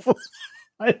insufferable.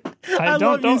 I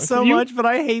love you so much, but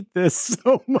I hate this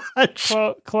so much.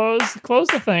 Well, close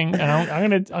the thing, and I'm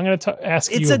gonna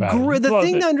ask you about it. The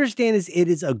thing to understand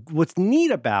is what's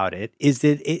neat about it is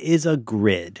that it is a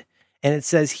grid, and it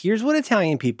says here's what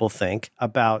Italian people think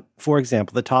about, for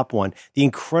example, the top one, the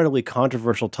incredibly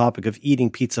controversial topic of eating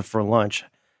pizza for lunch.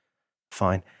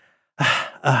 Fine.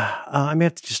 I may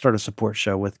have to just start a support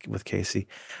show with Casey.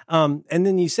 And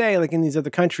then you say, like in these other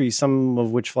countries, some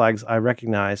of which flags I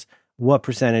recognize, what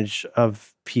percentage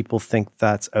of people think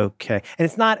that's okay? And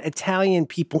it's not Italian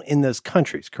people in those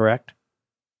countries, correct?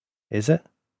 Is it?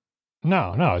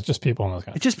 No, it's just people in those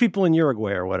countries. It's just people in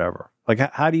Uruguay or whatever. Like,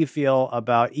 how do you feel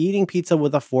about eating pizza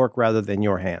with a fork rather than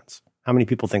your hands? How many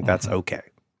people think that's okay?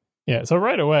 Yeah, so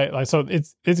right away,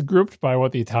 it's grouped by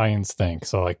what the Italians think.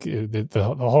 So like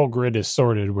the whole grid is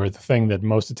sorted where the thing that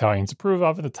most Italians approve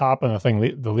of at the top and the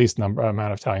thing the least amount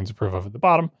of Italians approve of at the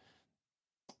bottom.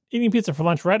 Eating pizza for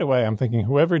lunch right away, I'm thinking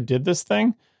whoever did this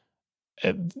thing,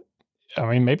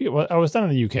 maybe I was done in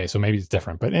the UK, so maybe it's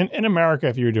different. But in America,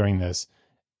 if you were doing this,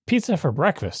 pizza for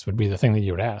breakfast would be the thing that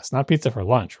you would ask, not pizza for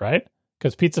lunch, right?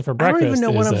 Because pizza for breakfast, I don't even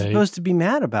know what I'm supposed to be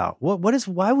mad about.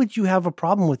 Why would you have a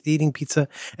problem with eating pizza?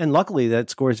 And luckily, that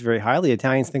scores very highly.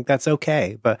 Italians think that's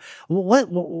okay, but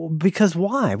because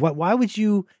why? Why would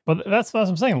you? Well, that's what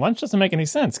I'm saying. Lunch doesn't make any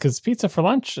sense because pizza for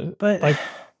lunch, but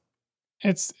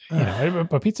it's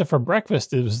but pizza for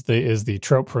breakfast is the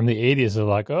trope from the 80s of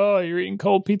like, oh, you're eating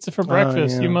cold pizza for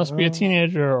breakfast. You must be a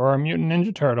teenager or a mutant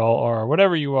ninja turtle or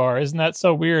whatever you are. Isn't that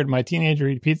so weird? My teenager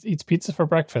eats pizza for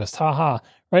breakfast. Ha ha.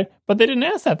 Right? But they didn't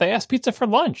ask that. They asked pizza for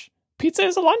lunch. Pizza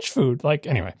is a lunch food. Like,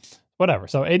 anyway, whatever.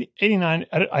 So 89,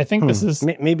 I think this is...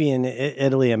 Maybe in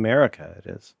Italy, America, it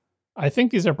is. I think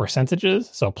these are percentages.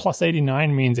 So plus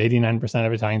 89 means 89%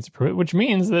 of Italians approve, which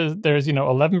means there's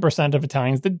 11% of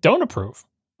Italians that don't approve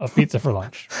of pizza for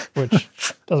lunch, which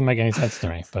doesn't make any sense to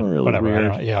me. But really whatever. I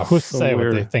don't know. Who's to say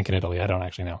what they think in Italy? I don't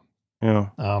actually know.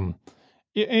 Yeah.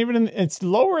 It's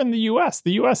lower in the U.S.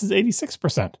 The U.S. is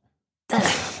 86%.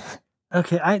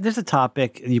 Okay, there's a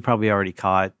topic you probably already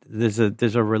caught. There's a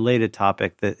related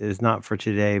topic that is not for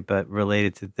today, but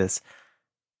related to this.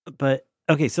 But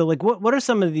okay, so like, what are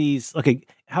some of these? Okay,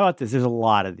 how about this? There's a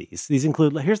lot of these. These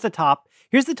include here's the top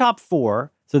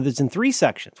 4. So there's in 3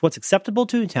 sections: what's acceptable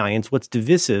to Italians, what's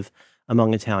divisive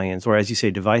among Italians, or as you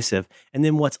say, divisive, and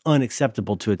then what's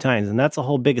unacceptable to Italians. And that's a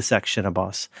whole big section of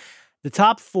us. The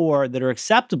top 4 that are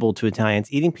acceptable to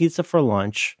Italians: eating pizza for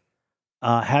lunch.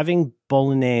 Having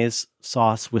bolognese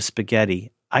sauce with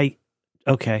spaghetti. Eating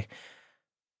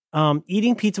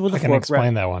pizza with a fork. I can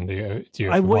explain that one to you.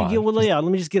 Let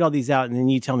me just get all these out, and then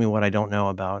you tell me what I don't know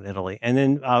about Italy. And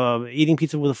then eating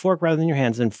pizza with a fork rather than your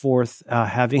hands. And 4th,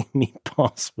 having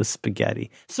meatballs with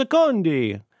spaghetti.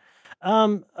 Secondi.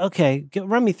 Okay,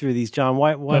 run me through these, John.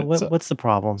 What's the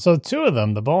problem? So 2 of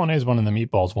them, the bolognese one and the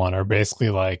meatballs one, are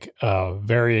basically like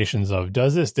variations of,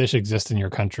 does this dish exist in your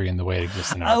country in the way it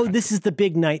exists in our country? This is the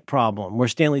Big Night problem, where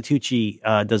Stanley Tucci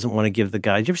doesn't want to give the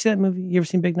guy. Did you ever see that movie? You ever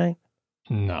seen Big Night?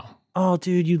 No. Oh,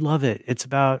 dude, you'd love it. It's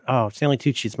about Stanley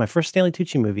Tucci. It's my first Stanley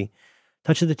Tucci movie,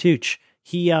 Touch of the Tooch.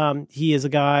 He is a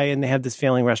guy, and they have this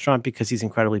failing restaurant because he's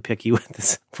incredibly picky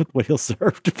with what he'll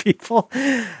serve to people.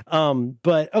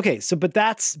 But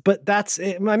that's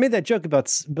I made that joke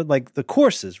about, but like the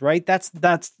courses, right?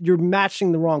 That's you're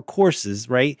matching the wrong courses,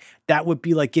 right? That would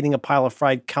be like getting a pile of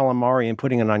fried calamari and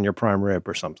putting it on your prime rib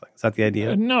or something. Is that the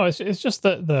idea? No, it's just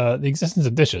the existence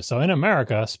of dishes. So in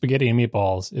America, spaghetti and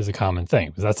meatballs is a common thing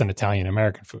because that's an Italian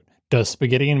American food. Does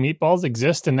spaghetti and meatballs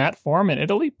exist in that form in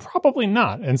Italy? Probably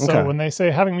not. And so when they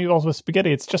say having meatballs with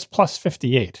spaghetti, it's just plus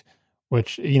 58,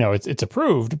 which, it's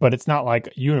approved, but it's not like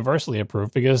universally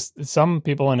approved because some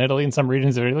people in Italy, in some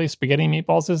regions of Italy, spaghetti and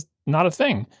meatballs is not a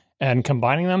thing. And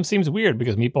combining them seems weird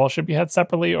because meatballs should be had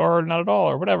separately or not at all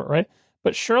or whatever, right?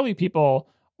 But surely people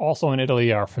also in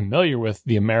Italy are familiar with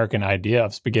the American idea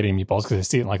of spaghetti and meatballs because they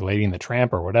see it in like Lady and the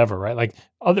Tramp or whatever, right? Like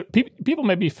other people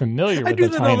may be familiar with Italian American food.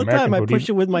 I do that all the time. I push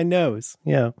it with my nose.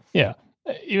 Yeah. Yeah.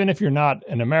 Even if you're not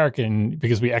an American,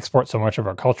 because we export so much of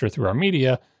our culture through our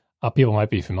media, people might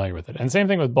be familiar with it. And same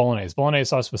thing with bolognese. Bolognese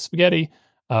sauce with spaghetti.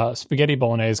 Spaghetti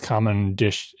bolognese, common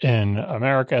dish in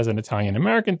America as an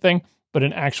Italian-American thing. But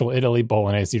in actual Italy,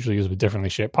 bolognese usually used with differently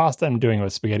shaped pasta. And doing it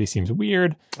with spaghetti seems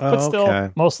weird, but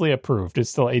still mostly approved. It's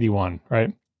still 81,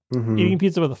 right? Mm-hmm. Eating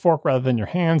pizza with a fork rather than your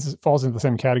hands falls into the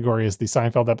same category as the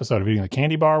Seinfeld episode of eating the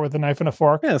candy bar with a knife and a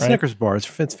fork. Yeah, the right? Snickers bar.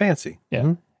 It's fancy. Yeah.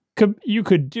 Mm-hmm. You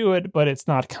could do it, but it's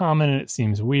not common and it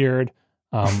seems weird.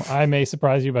 I may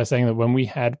surprise you by saying that when we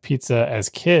had pizza as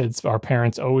kids, our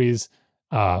parents always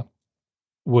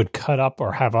would cut up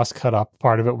or have us cut up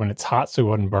part of it when it's hot so we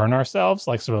wouldn't burn ourselves.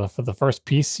 Like sort of for the first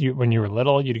piece, when you were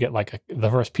little, you'd get like the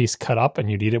first piece cut up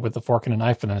and you'd eat it with a fork and a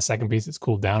knife. And then the second piece, it's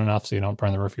cooled down enough so you don't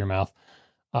burn the roof of your mouth.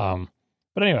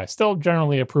 But anyway, still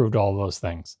generally approved all of those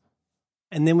things.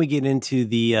 And then we get into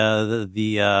the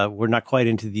we're not quite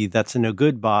into the that's a no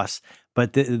good boss,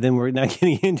 but then we're not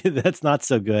getting into that's not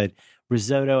so good.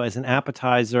 Risotto as an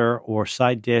appetizer or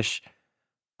side dish.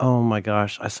 Oh my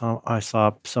gosh, I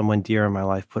saw someone dear in my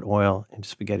life put oil into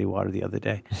spaghetti water the other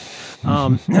day.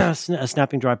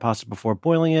 Snapping dry pasta before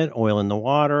boiling it, oil in the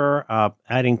water,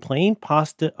 adding plain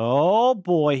pasta. Oh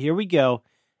boy, here we go.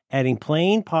 Adding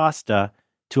plain pasta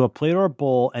to a plate or a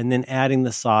bowl and then adding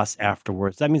the sauce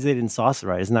afterwards. That means they didn't sauce it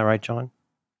right. Isn't that right, John?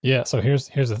 Yeah, so here's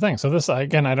the thing. So this,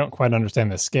 again, I don't quite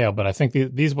understand the scale, but I think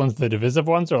these ones, the divisive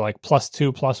ones, are like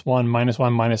 +2, +1,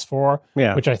 -1,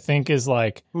 -4, which I think is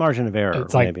like... margin of error,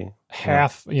 it's like maybe.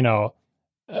 Half,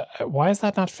 why is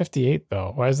that not 58,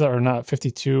 though? Why is that, or not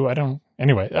 52? I don't...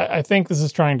 Anyway, I think this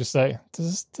is trying to say...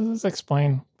 Does this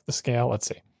explain the scale? Let's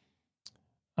see.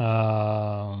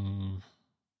 Yeah,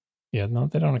 no,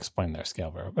 they don't explain their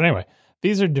scale very well. But anyway,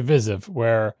 these are divisive,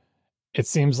 where it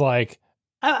seems like...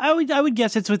 I would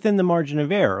guess it's within the margin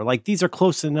of error. Like these are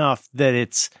close enough that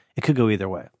it could go either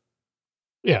way.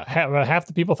 Yeah, half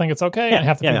the people think it's okay, and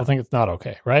half the people think it's not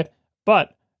okay, right?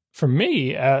 But for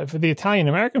me, for the Italian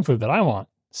American food that I want,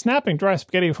 snapping dry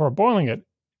spaghetti before boiling it,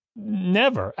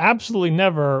 never, absolutely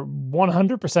never,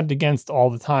 100% against all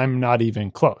the time, not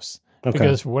even close. Okay.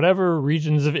 Because whatever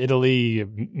regions of Italy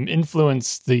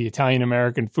influence the Italian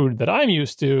American food that I'm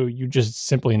used to, you just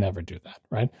simply never do that,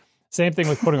 right? Same thing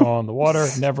with putting oil in the water.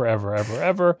 Never, ever, ever,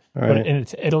 ever. Right. But in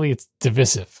Italy, it's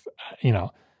divisive.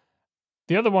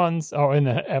 The other ones are in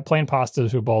the plain pasta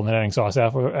to a bowl and then adding sauce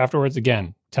afterwards.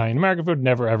 Again, Italian American food,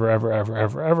 never, ever, ever, ever,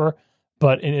 ever, ever.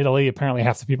 But in Italy, apparently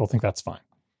half the people think that's fine.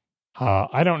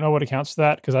 I don't know what accounts for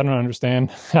that because I don't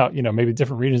understand how, maybe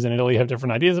different regions in Italy have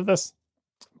different ideas of this.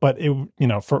 But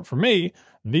for me,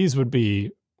 these would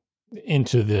be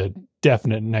into the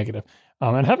definite negative.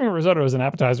 And having a risotto as an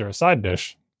appetizer or a side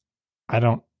dish,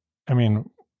 does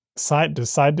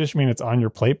side dish mean it's on your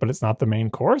plate, but it's not the main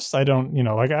course? I don't,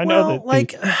 know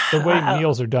that the way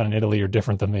meals are done in Italy are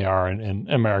different than they are in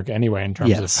America anyway, in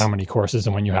terms of how many courses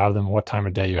and when you have them, what time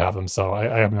of day you have them. So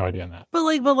I have no idea on that. But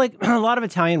like a lot of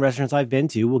Italian restaurants I've been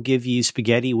to will give you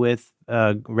spaghetti with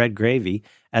red gravy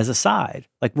as a side.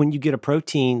 Like when you get a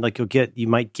protein, like you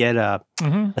might get a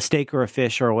steak or a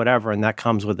fish or whatever, and that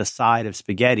comes with a side of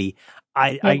spaghetti.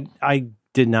 I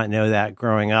did not know that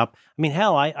growing up. I mean,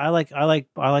 hell, I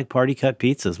like party cut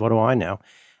pizzas. What do I know?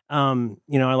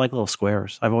 I like little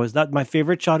squares. I've always that my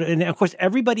favorite childhood, and of course,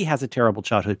 everybody has a terrible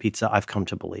childhood pizza. I've come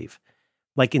to believe.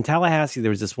 Like in Tallahassee, there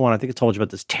was this one. I think I told you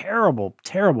about this terrible,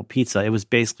 terrible pizza. It was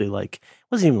basically like it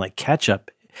wasn't even like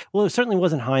ketchup. Well, it certainly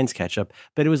wasn't Heinz ketchup,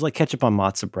 but it was like ketchup on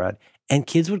matzo bread. And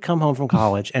kids would come home from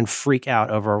college and freak out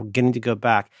over getting to go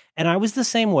back. And I was the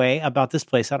same way about this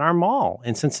place at our mall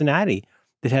in Cincinnati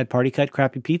that had party cut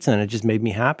crappy pizza, and it just made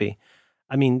me happy.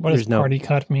 I mean, what does party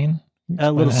cut mean?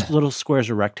 Little squares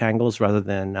or rectangles rather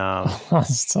than.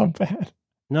 That's so bad.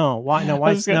 No, why? No,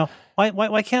 why? No,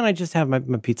 why can't I just have my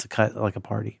pizza cut like a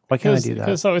party? Why can't I do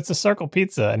that? So it's a circle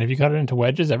pizza, and if you cut it into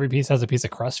wedges, every piece has a piece of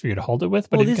crust for you to hold it with.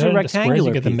 But if you cut it into squares,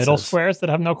 you get the middle squares that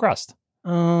have no crust.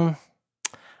 I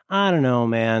don't know,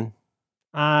 man.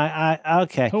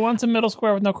 Okay. Who wants a middle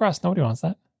square with no crust? Nobody wants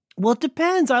that. Well, it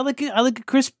depends. I like a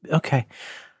crisp. Okay,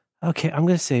 I'm going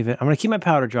to save it. I'm going to keep my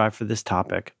powder dry for this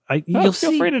topic. Feel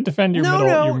free to defend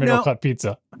your middle cut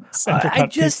pizza. Center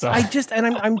cut pizza.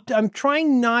 I'm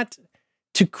trying not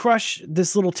to crush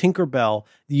this little Tinkerbell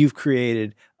you've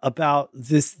created about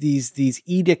these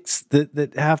edicts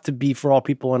that have to be for all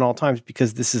people in all times,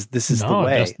 because this is the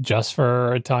way. Just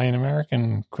for Italian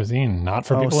American cuisine, not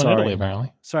for people in Italy,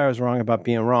 apparently. Sorry, I was wrong about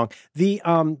being wrong.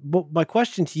 But my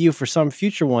question to you for some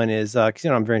future one is, because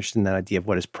I'm very interested in that idea of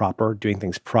what is proper, doing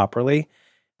things properly.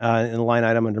 In the line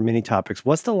item under mini topics,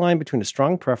 what's the line between a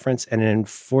strong preference and an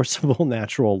enforceable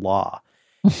natural law?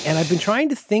 And I've been trying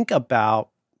to think about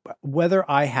whether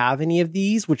I have any of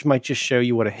these, which might just show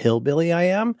you what a hillbilly I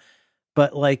am.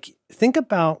 But like, think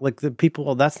about like the people,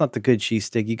 well, that's not the good cheese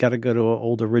stick. You got to go to an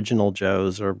old Original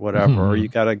Joe's or whatever, or you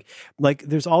got to like,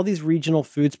 there's all these regional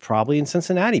foods probably in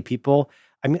Cincinnati. People,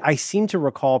 I mean, I seem to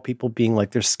recall people being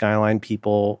like, there's Skyline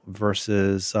people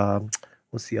versus,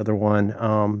 what's the other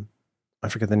one? I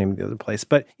forget the name of the other place,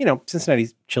 but Cincinnati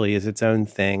chili is its own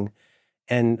thing.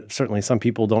 And certainly some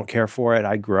people don't care for it.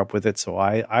 I grew up with it, so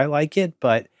I like it,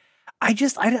 but I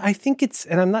think it's,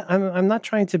 and I'm not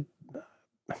trying to,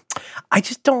 I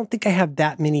just don't think I have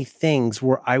that many things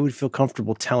where I would feel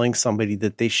comfortable telling somebody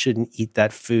that they shouldn't eat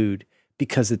that food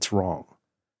because it's wrong.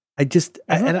 I'm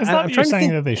trying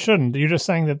saying that they shouldn't. You're just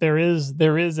saying that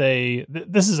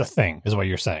this is a thing, is what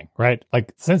you're saying, right?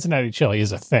 Like Cincinnati chili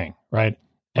is a thing, right?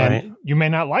 And you may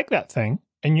not like that thing,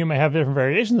 and you may have different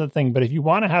variations of the thing, but if you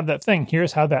want to have that thing,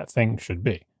 here's how that thing should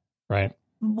be, right?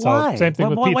 Why? So same thing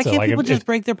with pizza. Why can't people just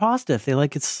break their pasta if they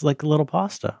like it's like a little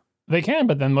pasta? They can,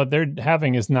 but then what they're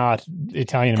having is not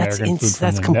Italian American food.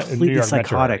 That's completely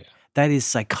psychotic. That is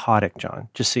psychotic, John.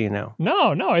 Just so you know.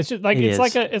 No, it's just like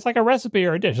it's like a recipe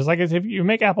or a dish. It's like if you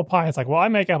make apple pie, it's like, well, I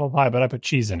make apple pie, but I put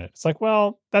cheese in it. It's like,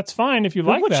 well, that's fine if you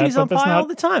like that. I put cheese on pie all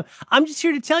the time. I'm just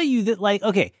here to tell you that, like,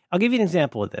 okay, I'll give you an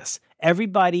example of this.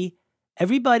 Everybody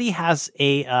has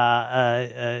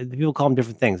people call them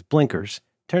different things. Blinkers,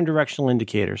 turn directional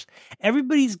indicators.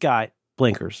 Everybody's got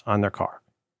blinkers on their car.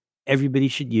 Everybody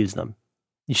should use them.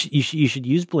 You should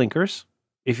use blinkers.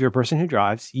 If you're a person who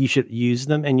drives, you should use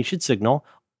them and you should signal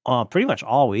pretty much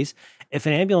always. If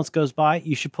an ambulance goes by,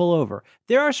 you should pull over.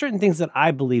 There are certain things that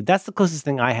I believe, that's the closest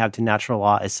thing I have to natural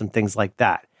law, is some things like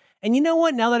that. And you know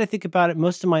what? Now that I think about it,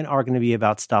 most of mine are going to be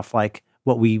about stuff like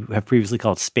what we have previously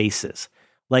called spaces.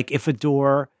 Like if a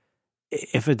door is,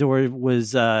 it's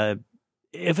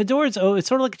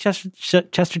sort of like a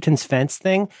Chesterton's fence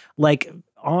thing, like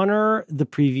honor the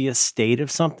previous state of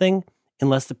something,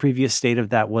 unless the previous state of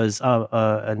that was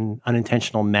an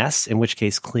unintentional mess, in which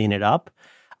case clean it up.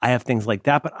 I have things like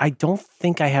that, but I don't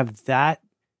think I have that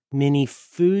many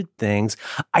food things.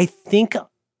 I think,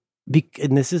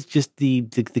 and this is just the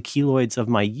keloids of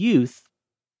my youth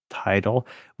title,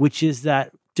 which is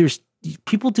that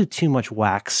people do too much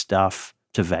whack stuff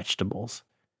to vegetables.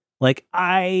 Like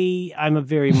I'm a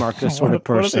very Marcos sort of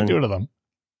person. What do they do to them?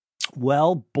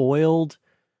 Well, boiled,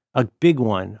 a big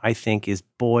one, I think, is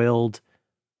boiled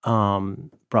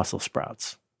Brussels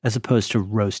sprouts as opposed to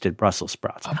roasted Brussels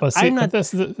sprouts.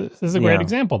 This is a great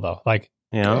example, though. Like,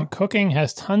 cooking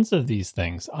has tons of these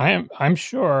things. I'm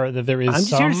sure that there is. I'm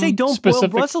just here to say, don't boil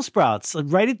Brussels sprouts.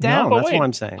 Write it down. That's what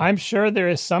I'm saying. I'm sure there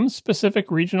is some specific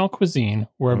regional cuisine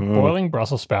where boiling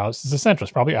Brussels sprouts is essential.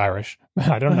 It's probably Irish.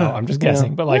 I don't know. I'm just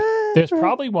guessing. But like, there's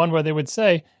probably one where they would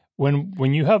say,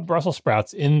 when you have Brussels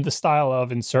sprouts in the style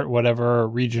of insert whatever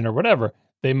region or whatever,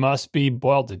 they must be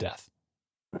boiled to death,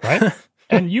 right?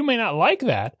 And you may not like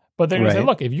that, but they're going to say,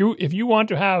 look, if you want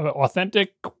to have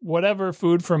authentic whatever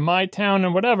food from my town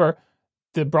and whatever,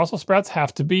 the Brussels sprouts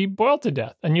have to be boiled to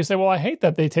death. And you say, well, I hate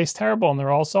that. They taste terrible and they're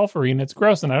all sulfury and it's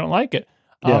gross and I don't like it.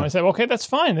 I say, okay, that's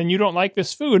fine. Then you don't like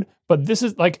this food. But this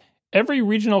is like every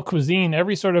regional cuisine,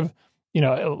 every sort of,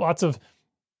 lots of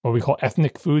what we call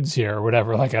ethnic foods here or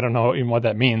whatever. Like, I don't know even what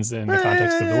that means in the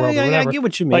context of the world or whatever. I get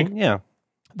what you mean. Like,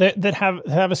 that have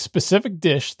a specific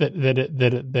dish that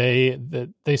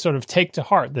they sort of take to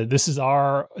heart, that this is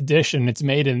our dish and it's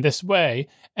made in this way,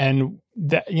 and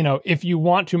that if you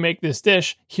want to make this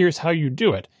dish, here's how you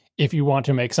do it. If you want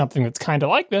to make something that's kind of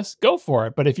like this, go for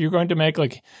it. But if you're going to make,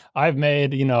 like I've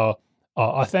made,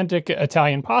 authentic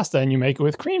Italian pasta and you make it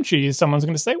with cream cheese, someone's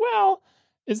going to say, well,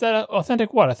 is that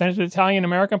authentic what? Authentic Italian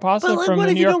American pasta from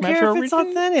the New York metro region? What if you don't care if it's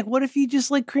authentic? What if you just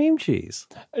like cream cheese?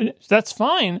 That's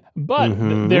fine, but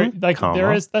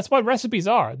that's what recipes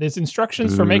are. There's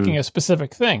instructions for making a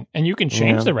specific thing, and you can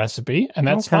change the recipe, and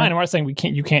that's fine. And we're not saying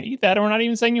you can't eat that, and we're not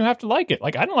even saying you have to like it.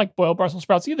 Like, I don't like boiled Brussels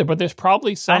sprouts either, but there's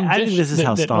probably some dish think this is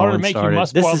how that in order to make started. You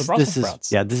must boil the Brussels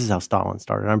sprouts. Yeah, this is how Stalin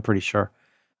started. I'm pretty sure.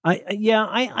 I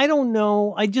don't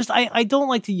know. I don't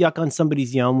like to yuck on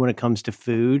somebody's yum when it comes to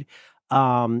food.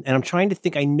 And I'm trying to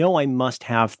think, I know I must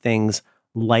have things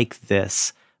like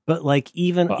this, But like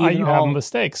even you have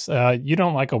mistakes. You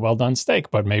don't like a well done steak,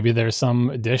 but maybe there's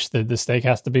some dish that the steak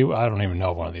has to be. I don't even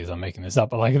know one of these. I'm making this up,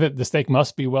 but like the steak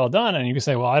must be well done, and you can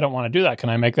say, "Well, I don't want to do that. Can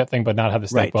I make that thing but not have the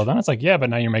steak well done?" It's like, yeah,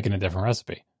 but now you're making a different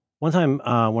recipe. One time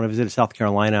when I visited South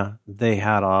Carolina, they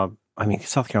had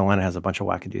South Carolina has a bunch of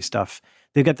wackadoo stuff.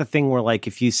 They've got the thing where like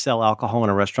if you sell alcohol in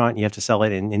a restaurant, you have to sell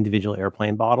it in individual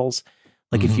airplane bottles.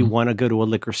 Like if you want to go to a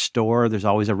liquor store, there's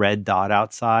always a red dot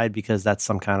outside because that's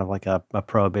some kind of like a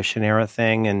Prohibition era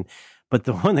thing. But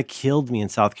the one that killed me in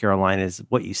South Carolina is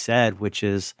what you said, which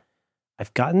is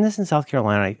I've gotten this in South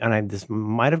Carolina, and I this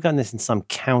might have gotten this in some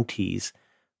counties,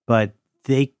 but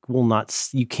they will not.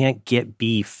 You can't get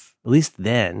beef, at least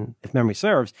then, if memory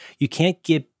serves. You can't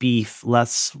get beef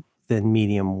less than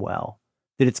medium well.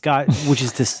 That it's got, which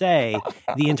is to say,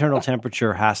 the internal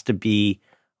temperature has to be.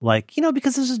 Like,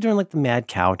 because this is during like the mad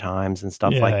cow times and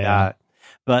stuff that.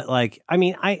 But like,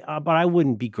 I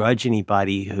wouldn't begrudge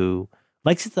anybody who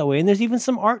likes it that way. And there's even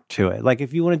some art to it. Like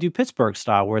if you want to do Pittsburgh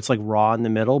style, where it's like raw in the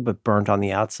middle, but burnt on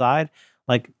the outside.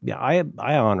 Like, yeah, I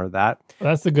honor that.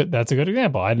 That's a good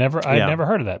example. I'd never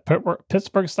heard of that.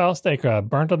 Pittsburgh style steak,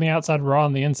 burnt on the outside, raw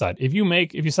on the inside. If you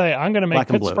say, I'm going to make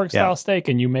Pittsburgh style steak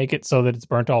and you make it so that it's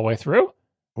burnt all the way through.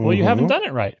 Well, you haven't done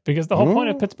it right because the whole point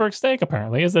of Pittsburgh steak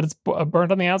apparently is that it's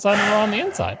burnt on the outside and raw on the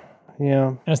inside. Yeah.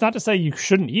 And it's not to say you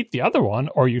shouldn't eat the other one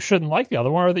or you shouldn't like the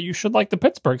other one or that you should like the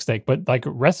Pittsburgh steak, but like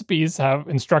recipes have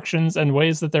instructions and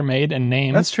ways that they're made and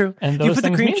names. That's true. And do you put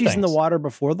the cream cheese in the water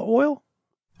before the oil?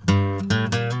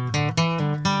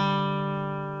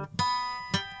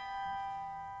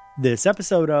 This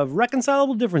episode of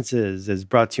Reconcilable Differences is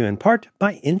brought to you in part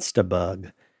by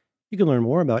Instabug. You can learn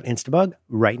more about Instabug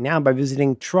right now by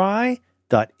visiting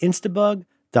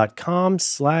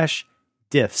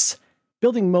try.instabug.com/diffs.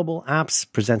 Building mobile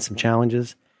apps presents some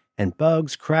challenges, and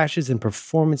bugs, crashes, and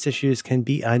performance issues can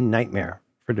be a nightmare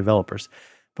for developers.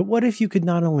 But what if you could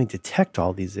not only detect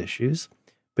all these issues,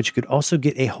 but you could also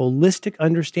get a holistic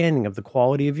understanding of the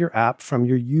quality of your app from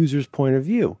your user's point of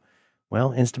view?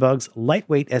 Well, Instabug's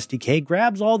lightweight SDK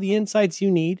grabs all the insights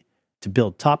you need to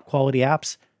build top quality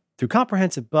apps through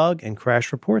comprehensive bug and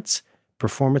crash reports,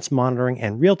 performance monitoring,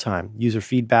 and real-time user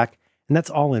feedback, and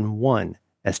that's all in one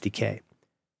SDK.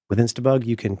 With Instabug,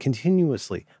 you can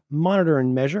continuously monitor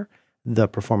and measure the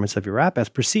performance of your app as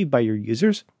perceived by your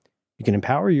users. You can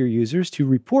empower your users to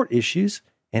report issues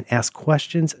and ask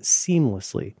questions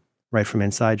seamlessly right from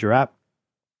inside your app.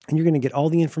 And you're going to get all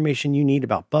the information you need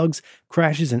about bugs,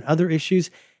 crashes, and other issues,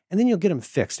 and then you'll get them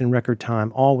fixed in record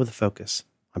time, all with a focus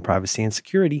on privacy and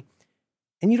security.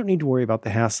 And you don't need to worry about the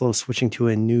hassle of switching to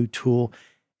a new tool.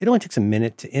 It only takes a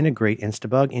minute to integrate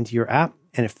Instabug into your app,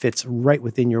 and it fits right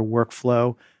within your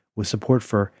workflow with support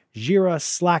for Jira,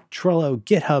 Slack, Trello,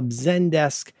 GitHub,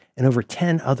 Zendesk, and over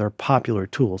 10 other popular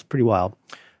tools. Pretty wild.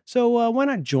 So why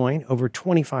not join over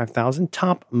 25,000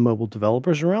 top mobile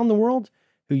developers around the world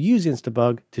who use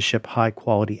Instabug to ship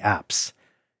high-quality apps?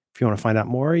 If you want to find out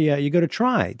more, you go to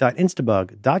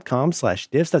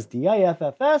try.instabug.com/diffs. That's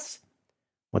DIFFS.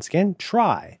 Once again,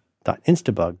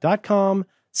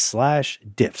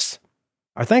 try.instabug.com/diffs.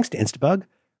 Our thanks to Instabug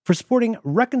for supporting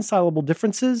Reconcilable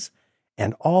Differences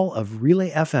and all of Relay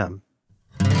FM.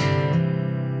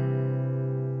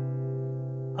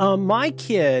 My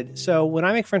kid, so when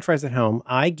I make French fries at home,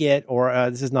 I get,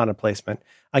 this is not a placement,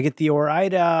 I get the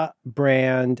Ore-Ida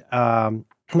brand, I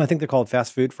think they're called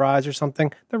fast food fries or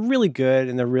something. They're really good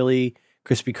and they're really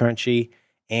crispy, crunchy,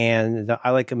 and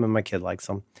I like them and my kid likes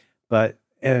them. But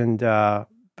my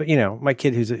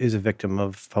kid who's a victim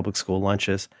of public school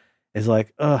lunches is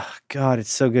like, oh God,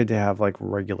 it's so good to have like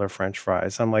regular French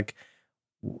fries. I'm like,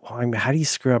 how do you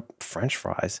screw up French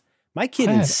fries? My kid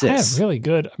insists. I had really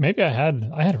good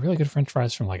French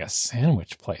fries from like a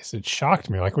sandwich place. It shocked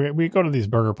me. Like we go to these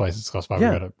burger places close by.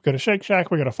 Yeah. We go to Shake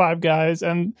Shack. We go to Five Guys,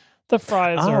 and the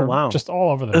fries are just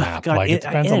all over the map. God, like it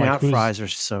depends on like fries are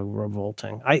so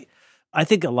revolting. I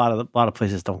think a lot of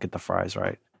places don't get the fries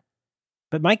right.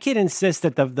 But my kid insists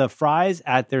that the fries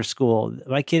at their school,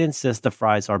 my kid insists the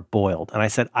fries are boiled. And I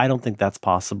said, I don't think that's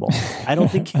possible. I don't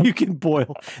think you can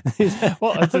boil.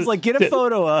 Well, I was like, get a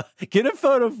photo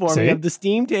for me of the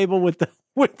steam table with the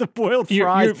boiled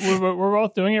fries. We're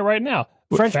both doing it right now.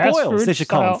 French boils. They should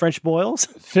call them French boils.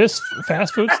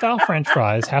 Fast food style French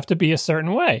fries have to be a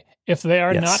certain way. If they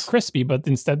are not crispy, but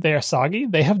instead they are soggy,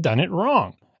 they have done it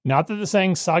wrong. Not that the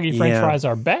saying soggy French fries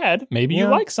are bad. Maybe you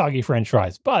like soggy French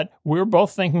fries, but we're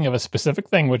both thinking of a specific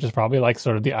thing, which is probably like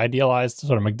sort of the idealized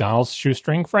sort of McDonald's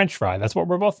shoestring French fry. That's what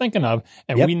we're both thinking of.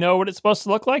 And we know what it's supposed to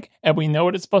look like, and we know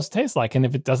what it's supposed to taste like. And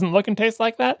if it doesn't look and taste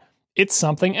like that, it's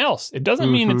something else. It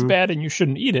doesn't mean it's bad and you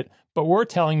shouldn't eat it, but we're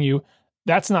telling you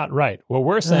That's not right. What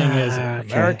we're saying is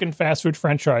Okay. American fast food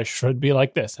French fries should be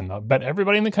like this. And I bet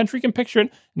everybody in the country can picture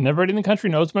it. And everybody in the country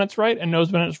knows when it's right and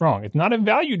knows when it's wrong. It's not a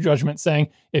value judgment saying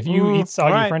if you eat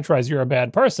soggy right. French fries, you're a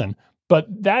bad person. But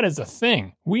that is a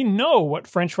thing. We know what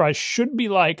French fries should be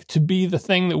like to be the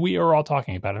thing that we are all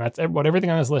talking about. And that's what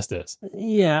everything on this list is.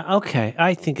 Yeah, okay.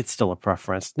 I think it's still a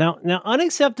preference. Now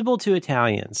unacceptable to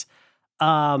Italians.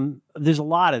 There's a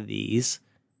lot of these.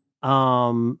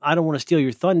 I don't want to steal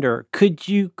your thunder. Could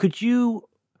you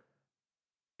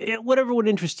whatever would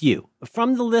interest you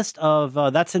from the list of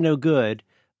that's a no good,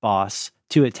 boss,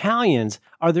 to Italians?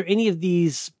 Are there any of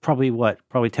these? Probably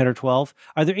 10 or 12.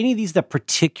 Are there any of these that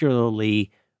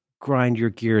particularly grind your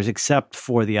gears, except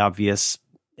for the obvious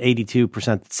 82%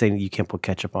 that's saying that you can't put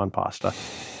ketchup on pasta?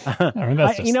 I mean,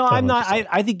 that's just I'm not.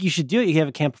 I think you should do it. You have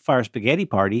a campfire spaghetti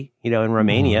party, in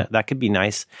Romania. That could be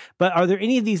nice. But are there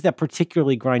any of these that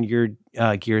particularly grind your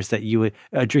gears that you would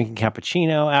drinking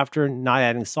cappuccino after, not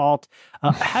adding salt,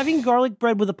 having garlic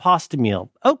bread with a pasta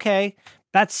meal? Okay,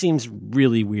 that seems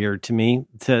really weird to me.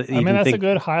 That's a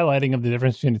good highlighting of the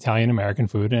difference between Italian American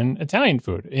food and Italian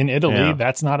food. In Italy,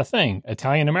 that's not a thing.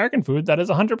 Italian American food, that is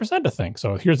 100% a thing.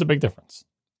 So here's a big difference.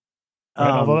 Right?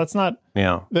 Although that's not,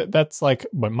 that's like,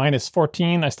 minus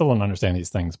 14. I still don't understand these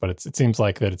things, but it seems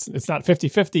like that it's not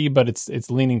 50-50, but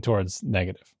it's leaning towards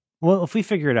negative. Well, if we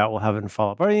figure it out, we'll have it in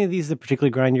follow-up. Are any of these that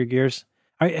particularly grind your gears?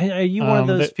 Are you one of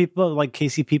those people, like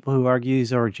Casey people who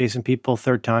argues, or Jason people,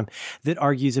 third time, that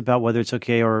argues about whether it's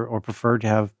okay or preferred to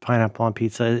have pineapple on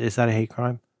pizza? Is that a hate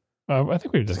crime? I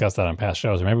think we've discussed that on past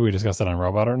shows, or maybe we discussed it on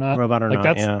Robot or Not.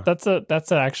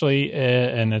 That's actually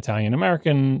an Italian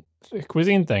American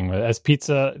cuisine thing. As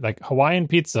pizza, like Hawaiian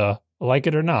pizza, like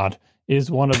it or not, is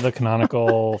one of the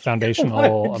canonical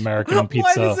foundational American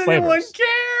pizza flavors. Why does anyone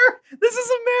care? This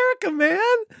is America,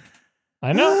 man.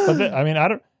 I know, but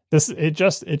it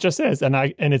just is, and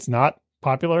it's not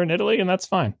popular in Italy, and that's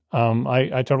fine.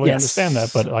 I totally understand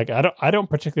that, but like I don't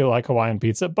particularly like Hawaiian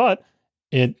pizza, but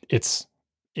it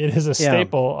is a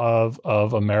staple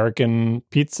of American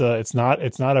pizza. It's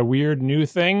not a weird new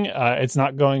thing. It's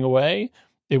not going away.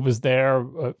 It was there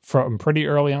from pretty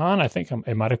early on. I think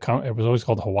it might have come. It was always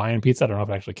called Hawaiian pizza. I don't know if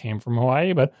it actually came from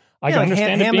Hawaii, but I can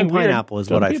understand it being ham and pineapple weird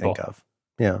is what I think of.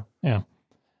 Yeah.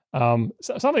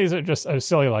 So some of these are just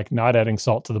silly, like not adding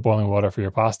salt to the boiling water for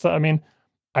your pasta. I mean,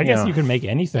 I guess you can make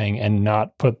anything and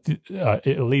not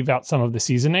leave out some of the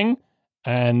seasoning,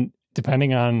 and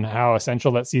depending on how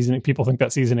essential that seasoning, people think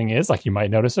that seasoning is, like you might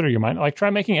notice it, or you might try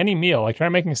making any meal, like try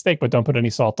making a steak, but don't put any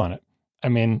salt on it. I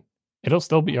mean, it'll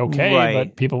still be okay,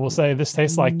 but people will say, this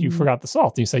tastes like you forgot the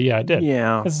salt. And you say, yeah, I did.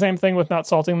 Yeah. It's the same thing with not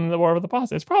salting the water of the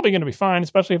pasta. It's probably going to be fine,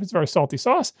 especially if it's very salty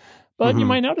sauce, but you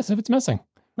might notice if it's missing.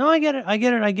 No, I get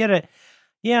it.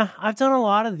 Yeah, I've done a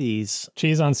lot of these.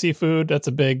 Cheese on seafood, that's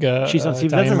a big cheese on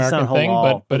seafood doesn't sound halal,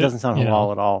 thing, but it doesn't sound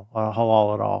halal at all.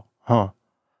 Halal at all. Huh.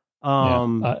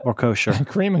 Or kosher.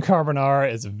 Cream and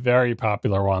carbonara is a very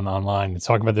popular one online. It's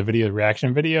talking about the video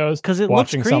reaction videos. Because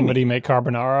watching somebody make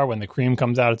carbonara, when the cream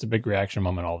comes out, it's a big reaction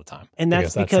moment all the time. And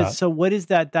that's because so what is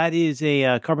that? That is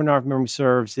a carbonara, if memory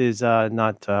serves, is it's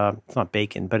not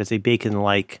bacon, but it's a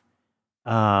bacon-like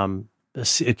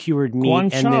a cured meat.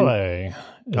 Guanciale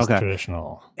is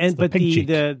traditional. But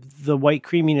the white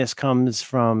creaminess comes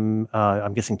from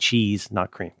I'm guessing cheese, not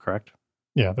cream, correct?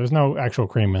 Yeah, there's no actual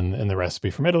cream in the recipe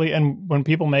from Italy. And when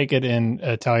people make it in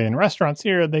Italian restaurants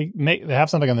here, they have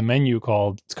something on the menu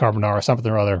called carbonara or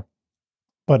something or other,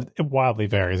 but it wildly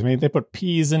varies. I mean, they put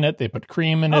peas in it, they put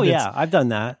cream in it. Oh yeah, I've done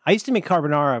that. I used to make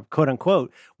carbonara, quote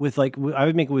unquote, with I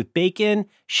would make it with bacon,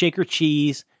 shaker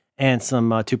cheese, and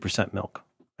some 2% milk.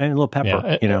 And a little pepper,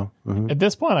 At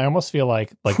this point, I almost feel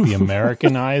like the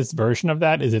Americanized version of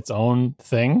that is its own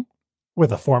thing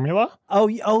with a formula. Oh,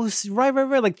 right.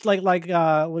 Like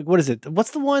what is it?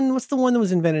 What's the one that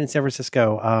was invented in San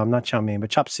Francisco? Not chow mein, but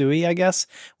chop suey, I guess.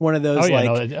 One of those.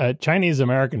 Chinese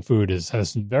American food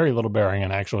has very little bearing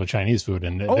on actual Chinese food,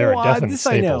 and there are definite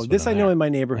staples. This I know in my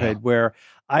neighborhood where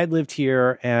I lived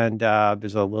here, and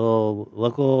there's a little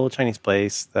local Chinese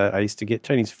place that I used to get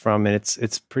Chinese from, and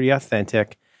it's pretty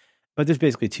authentic. But there's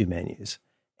basically two menus.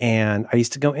 And I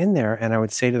used to go in there and I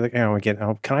would say to the,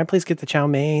 can I please get the chow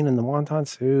mein and the wonton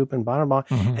soup and blah, blah,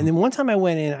 blah. Mm-hmm. And then one time I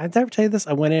went in, I'd never tell you this.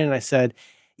 I went in and I said,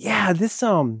 yeah, this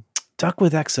duck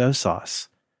with XO sauce,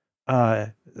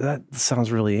 that sounds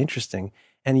really interesting.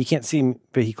 And you can't see him,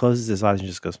 but he closes his eyes and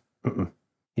just goes, mm-mm.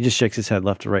 He just shakes his head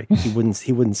left to right. He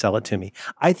wouldn't sell it to me.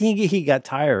 I think he got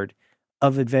tired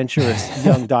of adventurous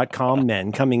young .com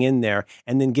men coming in there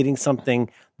and then getting something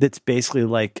that's basically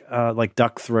like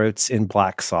duck throats in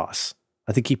black sauce.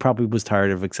 I think he probably was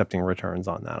tired of accepting returns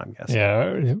on that, I'm guessing.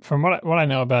 Yeah, from what I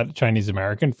know about Chinese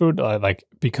American food, like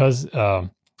because a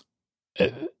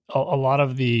lot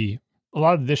of the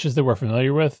dishes that we're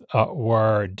familiar with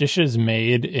were dishes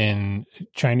made in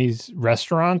Chinese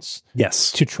restaurants.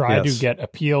 Yes. To try to get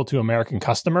appeal to American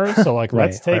customers. So like,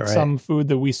 let's take some food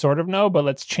that we sort of know, but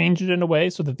let's change it in a way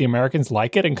so that the Americans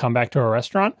like it and come back to our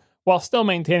restaurant while still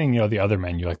maintaining, the other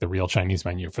menu, like the real Chinese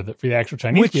menu for the actual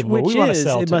Chinese people. Which is,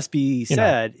 it must be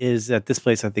said, is that this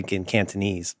place, I think, in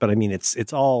Cantonese, but I mean,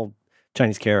 it's all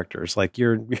Chinese characters. Like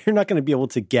you're not going to be able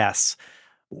to guess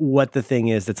what the thing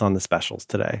is that's on the specials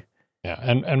today. Yeah,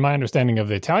 and my understanding of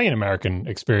the Italian-American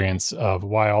experience of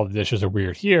why all the dishes are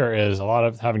weird here is a lot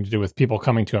of having to do with people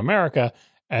coming to America,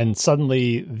 and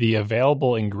suddenly the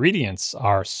available ingredients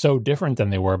are so different than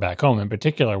they were back home. In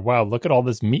particular, wow, look at all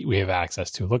this meat we have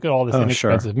access to. Look at all this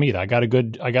inexpensive meat. I got a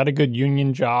good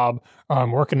union job.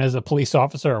 I'm working as a police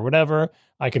officer or whatever.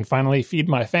 I can finally feed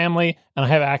my family, and I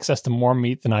have access to more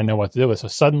meat than I know what to do with. So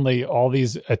suddenly, all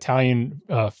these Italian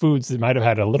foods that might have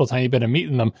had a little tiny bit of meat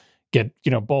in them get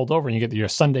bowled over, and you get your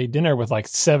Sunday dinner with like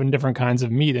 7 different kinds of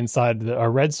meat inside a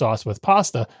red sauce with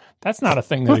pasta. That's not a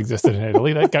thing that existed in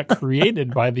Italy. That got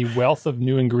created by the wealth of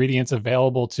new ingredients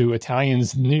available to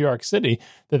Italians in New York City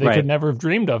that they could never have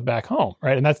dreamed of back home,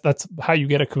 right? And that's how you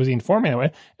get a cuisine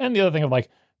formula. And the other thing of like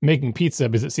making pizza,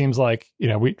 because it seems like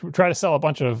we try to sell a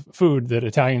bunch of food that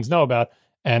Italians know about,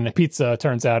 and pizza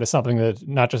turns out is something that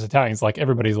not just Italians like,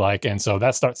 everybody's like. And so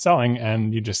that starts selling,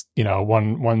 and you just,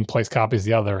 one place copies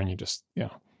the other, and you just,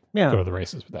 go to the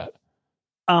races with that.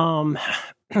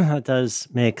 That does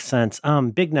make sense.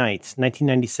 Big Night,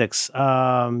 1996.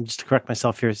 Just to correct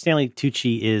myself here, Stanley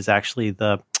Tucci is actually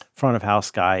the front of house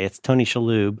guy. It's Tony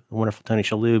Shalhoub. The wonderful Tony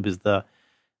Shalhoub is the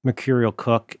mercurial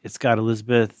cook. It's got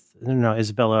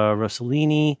Isabella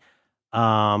Rossellini.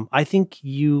 I think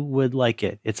you would like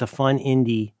it. It's a fun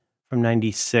indie from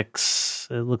 96.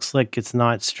 It looks like it's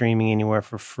not streaming anywhere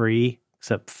for free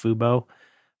except Fubo,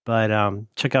 but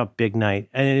check out Big Night.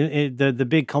 And the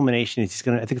big culmination is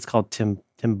I think it's called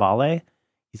timbale.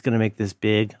 He's going to make this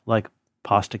big like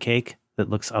pasta cake that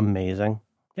looks amazing.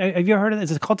 Have you ever heard of it?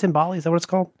 Is it called timbale? Is that what it's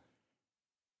called?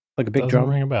 Like a big drum?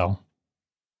 Ring a bell.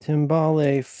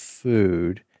 Timbale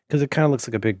food, because it kind of looks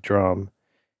like a big drum.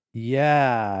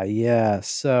 Yeah.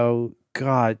 So,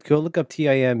 God, go look up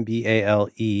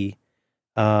Timbale,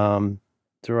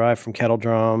 derived from kettle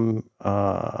drum.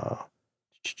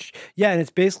 Yeah, and it's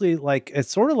basically like,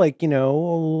 it's sort of like, a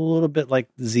little bit like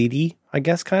ziti, I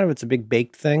guess, kind of. It's a big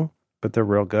baked thing, but they're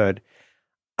real good.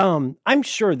 I'm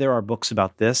sure there are books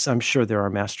about this. I'm sure there are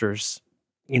master's,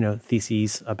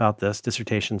 theses about this,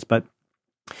 dissertations. But,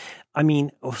 I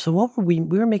mean, so what were we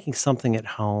were making something at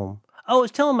home. Oh, I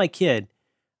was telling my kid,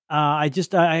 I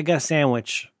got a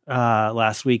sandwich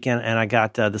last weekend, and I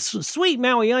got the sweet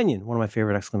Maui onion, one of my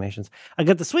favorite exclamations. I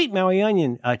got the sweet Maui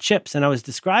onion chips, and I was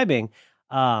describing,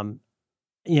 to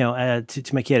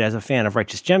my kid as a fan of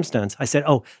Righteous Gemstones. I said,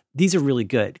 "Oh, these are really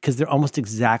good because they're almost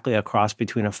exactly a cross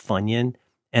between a Funyun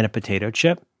and a potato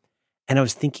chip." And I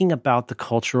was thinking about the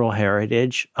cultural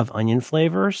heritage of onion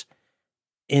flavors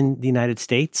in the United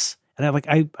States,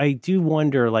 and I do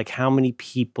wonder like how many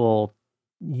people,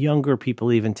 younger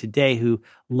people even today, who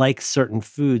like certain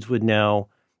foods would know,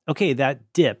 okay,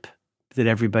 that dip that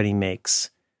everybody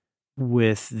makes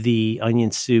with the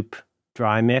onion soup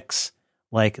dry mix,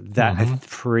 like that, I'm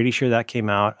pretty sure that came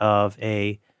out of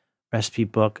a recipe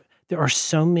book. There are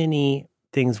so many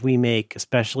things we make,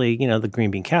 especially, the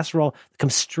green bean casserole, that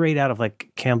comes straight out of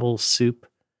like Campbell's soup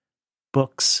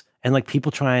books, and like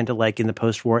people trying to like in the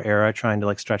post-war era, trying to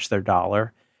like stretch their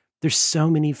dollar. There's so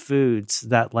many foods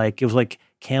that like, it was like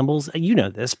Campbell's,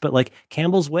 this, but like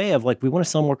Campbell's way of like, we want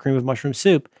to sell more cream of mushroom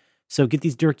soup. So get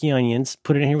these Durkee onions,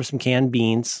 put it in here with some canned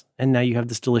beans, and now you have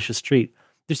this delicious treat.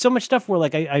 There's so much stuff where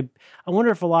like, I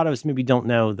wonder if a lot of us maybe don't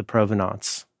know the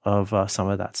provenance of some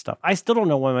of that stuff. I still don't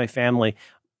know why my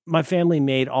family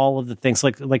made all of the things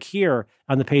like here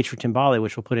on the page for Timbale,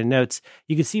 which we'll put in notes.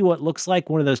 You can see what looks like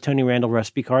one of those Tony Randall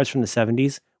recipe cards from the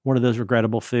 70s, one of those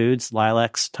regrettable foods,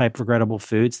 Lilacs type regrettable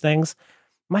foods things.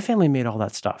 My family made all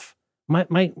that stuff.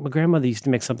 My grandmother used to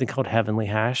make something called heavenly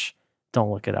hash.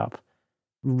 Don't look it up.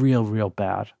 Real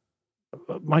bad.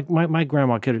 My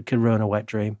grandma could ruin a wet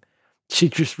dream. She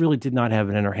just really did not have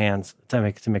it in her hands to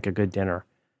make a good dinner.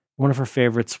 One of her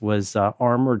favorites was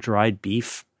Armour dried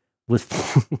beef with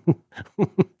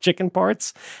chicken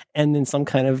parts, and then some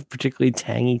kind of particularly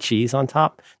tangy cheese on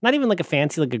top. Not even like a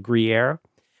fancy, like a Gruyere.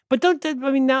 But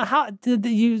now how did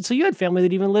you, so you had family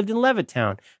that even lived in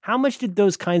Levittown. How much did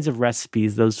those kinds of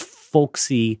recipes, those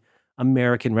folksy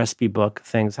American recipe book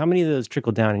things, how many of those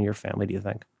trickled down in your family, do you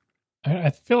think?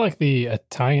 I feel like the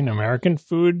Italian American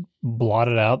food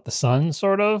blotted out the sun,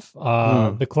 sort of.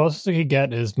 The closest I could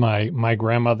get is my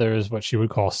grandmother's what she would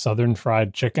call Southern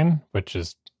fried chicken, which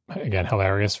is again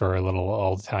hilarious for a little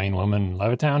old Italian woman in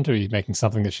Levittown to be making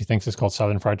something that she thinks is called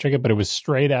Southern fried chicken, but it was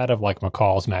straight out of like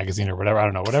McCall's magazine or whatever. I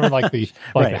don't know, whatever like the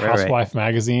Right, the right. Housewife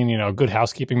magazine, Good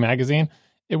Housekeeping magazine.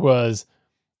 It was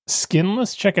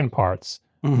skinless chicken parts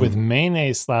with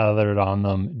mayonnaise slathered on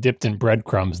them, dipped in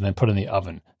breadcrumbs, and then put in the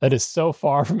oven. That is so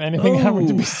far from anything having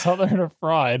to be southern or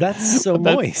fried. That's so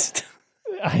moist.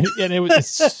 And it was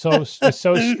so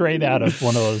straight out of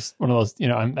one of those.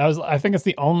 I think it's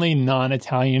the only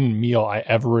non-Italian meal I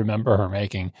ever remember her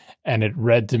making, and it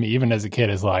read to me even as a kid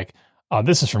as like, "Oh,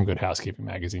 this is from Good Housekeeping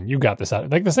magazine. You got this out."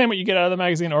 Like the same what you get out of the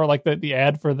magazine, or like the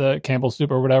ad for the Campbell's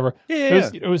soup or whatever. Yeah.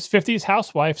 It was 50s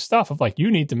housewife stuff of like, you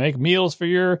need to make meals for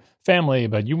your family,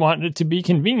 but you want it to be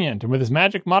convenient. And with this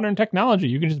magic modern technology,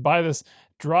 you can just buy this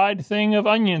dried thing of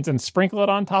onions and sprinkle it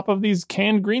on top of these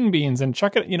canned green beans and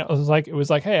chuck it. It was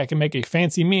like, hey, I can make a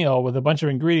fancy meal with a bunch of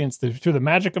ingredients through the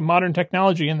magic of modern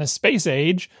technology in the space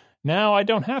age. Now I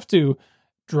don't have to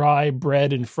dry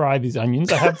bread and fry these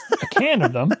onions. I have a can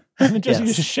of them, and then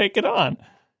you just shake it on.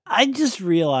 I just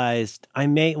realized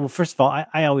first of all,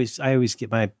 I always get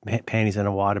my panties in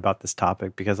a wad about this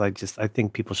topic because I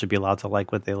think people should be allowed to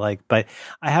like what they like. But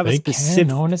I have a specific.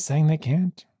 No one is saying they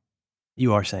can't.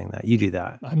 You are saying that. You do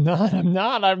that. I'm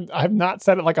not. I've not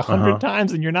said it like 100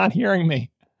 times, and you're not hearing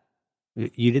me.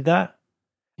 You did that?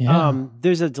 Yeah.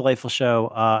 There's a delightful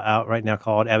show out right now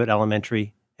called Abbott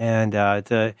Elementary, and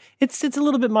it's a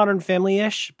little bit Modern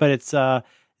Family-ish, but it's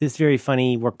this very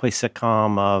funny workplace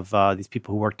sitcom of these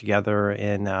people who work together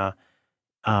in as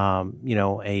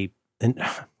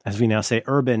we now say,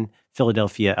 urban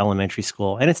Philadelphia elementary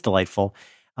school, and it's delightful.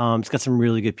 It's got some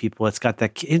really good people. It's got the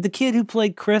kid who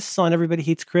played Chris on Everybody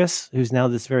Hates Chris, who's now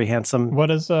this very handsome. What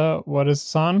is on?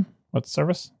 What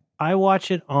service? I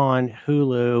watch it on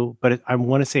Hulu, but I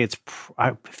want to say it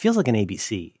feels like an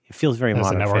ABC. It feels very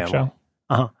Modern a network Family.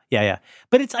 Show. Yeah.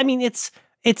 But it's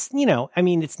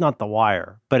not The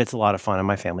Wire, but it's a lot of fun, and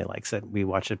my family likes it. We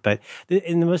watch it. But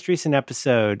in the most recent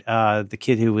episode, the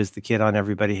kid who was the kid on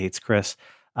Everybody Hates Chris,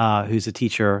 who's a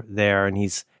teacher there, and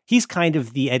he's kind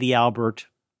of the Eddie Albert,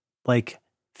 like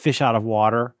fish out of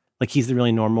water. Like he's the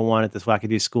really normal one at this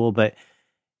wackadoo school, but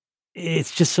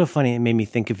it's just so funny. It made me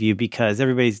think of you because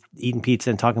everybody's eating pizza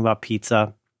and talking about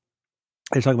pizza.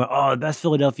 They're talking about, the best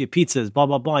Philadelphia pizzas, blah,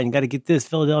 blah, blah. And you got to get this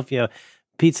Philadelphia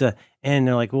pizza. And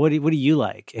they're like, well, what do you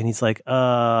like? And he's like,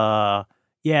 I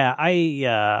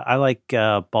like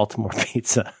Baltimore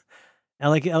pizza. I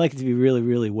like it to be really,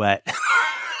 really wet.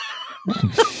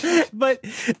 But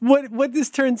what this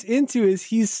turns into is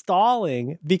he's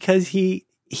stalling because he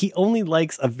only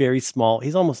likes a very small.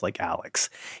 He's almost like Alex.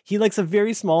 He likes a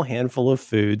very small handful of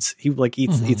foods. He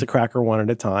eats a cracker one at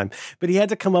a time. But he had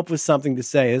to come up with something to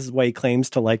say. This is why he claims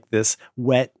to like this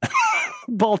wet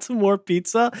Baltimore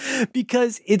pizza,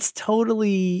 because it's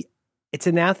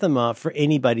anathema for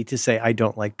anybody to say I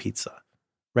don't like pizza,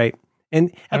 right?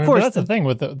 And of course, that's the thing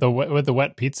with the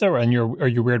wet pizza and your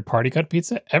weird party cut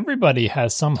pizza. Everybody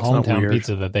has some hometown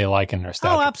pizza that they like and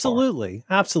nostalgic. Oh, absolutely,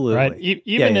 absolutely. Right?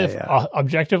 Even if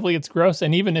objectively it's gross,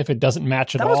 and even if it doesn't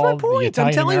match at all. That was my point.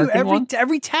 I'm telling you,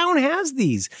 every town has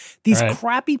these right.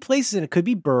 crappy places, and it could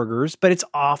be burgers, but it's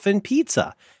often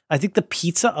pizza. I think the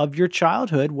pizza of your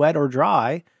childhood, wet or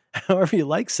dry, however you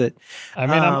likes it. I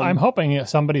mean, I'm hoping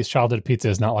somebody's childhood pizza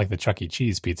is not like the Chuck E.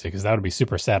 Cheese pizza, because that would be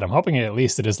super sad. I'm hoping at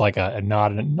least it is like a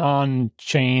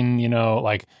non-chain,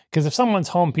 because if someone's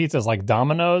home pizza is like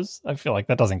Domino's, I feel like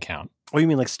that doesn't count. Oh, you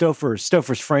mean like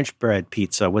Stouffer's French bread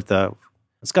pizza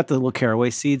it's got the little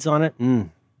caraway seeds on it?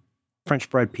 French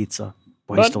bread pizza.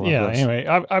 Boy, but yeah, anyway,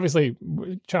 obviously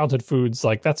childhood foods,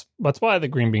 like that's why the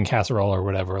green bean casserole or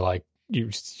whatever, like, you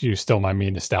still might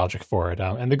be nostalgic for it.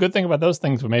 And the good thing about those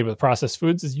things made with processed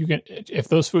foods is if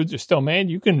those foods are still made,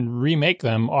 you can remake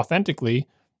them authentically,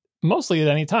 mostly at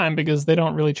any time, because they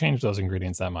don't really change those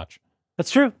ingredients that much. That's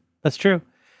true.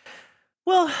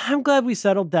 Well, I'm glad we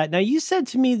settled that. Now, you said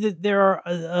to me that there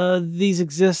are these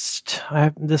exist.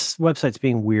 This website's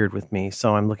being weird with me,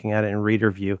 so I'm looking at it in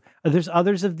reader view. There's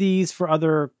others of these for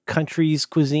other countries'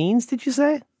 cuisines, did you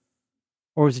say?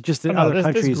 Or is it just that other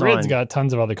countries? This grid's got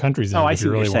tons of other couries in it. I see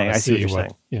what you're saying. I see what you're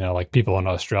saying. Like people in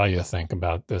Australia think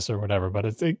about this or whatever. But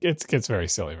it gets very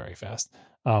silly very fast.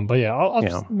 But yeah,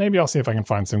 I'll see if I can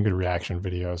find some good reaction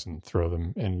videos and throw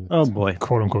them in. Oh boy,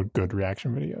 quote unquote good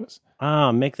reaction videos.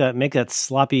 Make that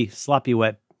sloppy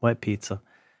wet pizza.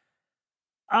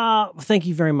 Thank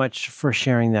you very much for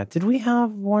sharing that. Did we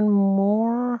have one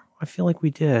more? I feel like we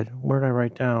did. Where did I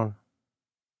write down?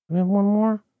 Do we have one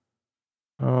more?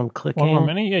 Clicking. One more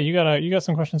minute. Yeah, you got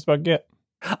some questions about Git.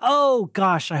 Oh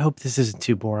gosh, I hope this isn't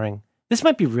too boring. This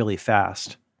might be really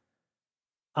fast.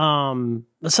 So I'm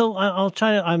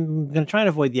going to try and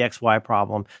avoid the XY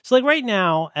problem. So like right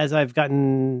now, as I've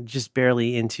gotten just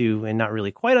barely into and not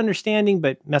really quite understanding,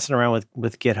 but messing around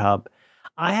with GitHub,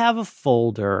 I have a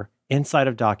folder inside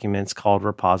of documents called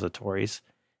repositories.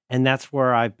 And that's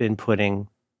where I've been putting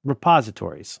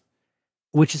repositories,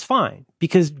 which is fine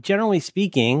because generally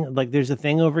speaking, like there's a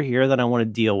thing over here that I want to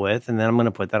deal with, and then I'm going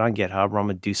to put that on GitHub or I'm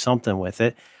going to do something with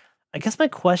it. I guess my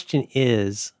question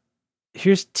is,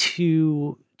 here's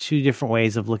two different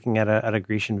ways of looking at a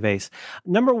Grecian vase.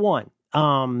 Number one,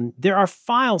 there are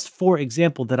files, for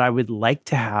example, that I would like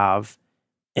to have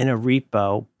in a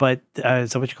repo, but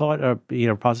is that what you call it?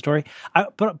 Repository.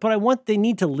 But I want they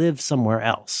need to live somewhere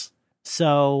else.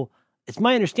 So it's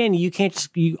my understanding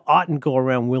you oughtn't go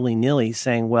around willy nilly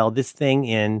saying, well, this thing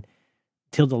in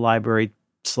tilde library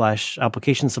 /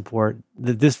 application support,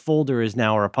 that this folder is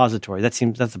now a repository. That's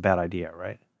a bad idea,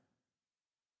 right?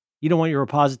 You don't want your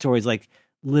repositories like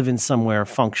living somewhere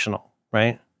functional,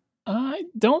 right? I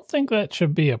don't think that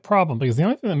should be a problem because the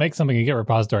only thing that makes something a Git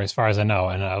repository, as far as I know,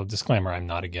 and I'll disclaimer, I'm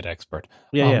not a Git expert,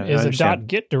 is a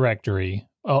 .git directory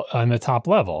on the top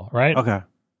level, right? Okay.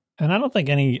 And I don't think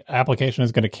any application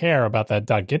is going to care about that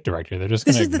 .git directory. They're just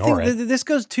going to ignore it. This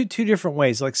goes two different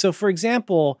ways. Like, so for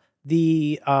example,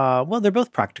 they're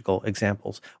both practical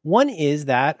examples. One is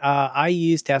that I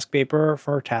use TaskPaper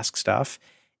for task stuff.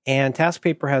 And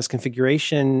TaskPaper has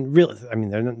configuration.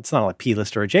 It's not like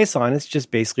plist or a JSON. It's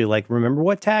just basically like, remember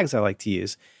what tags I like to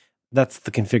use. That's the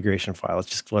configuration file. It's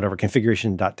just whatever,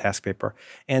 configuration.taskpaper.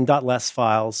 And .less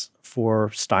files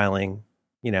for styling,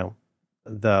 the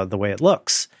way it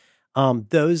looks.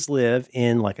 Those live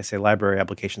in, like I say, library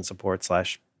application support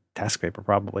 / TaskPaper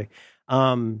probably.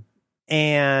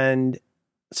 And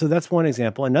so that's one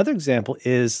example. Another example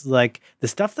is like the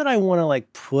stuff that I want to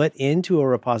like put into a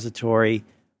repository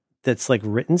that's like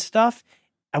written stuff.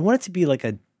 I want it to be like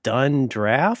a done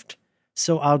draft.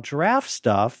 So I'll draft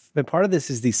stuff. But part of this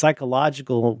is the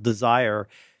psychological desire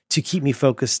to keep me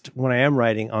focused when I am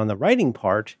writing on the writing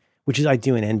part, which is I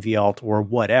do in NVAlt or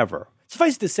whatever.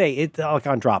 Suffice to say, it's like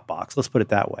on Dropbox. Let's put it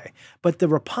that way. But the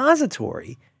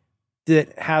repository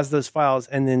that has those files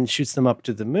and then shoots them up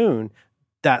to the moon,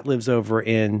 that lives over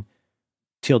in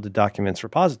tilde documents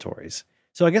repositories.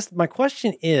 So I guess my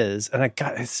question is, and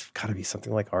it's got to be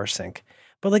something like rsync,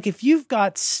 but like if you've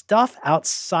got stuff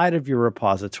outside of your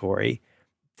repository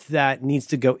that needs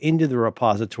to go into the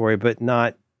repository but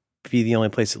not be the only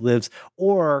place it lives,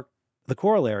 or the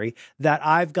corollary that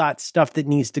I've got stuff that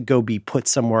needs to go be put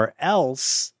somewhere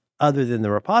else other than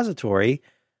the repository,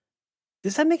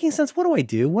 is that making sense? What do I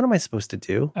do? What am I supposed to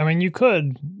do? I mean, you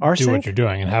could rsync? Do what you're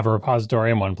doing and have a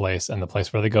repository in one place and the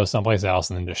place where they go someplace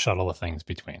else, and then just shuttle the things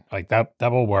between. Like that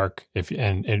will work if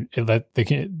it let the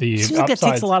seems like it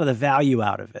takes a lot of the value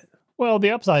out of it. Well, the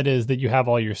upside is that you have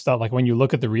all your stuff. Like when you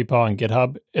look at the repo on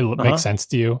GitHub, it makes sense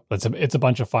to you. It's a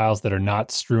bunch of files that are not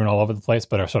strewn all over the place,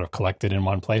 but are sort of collected in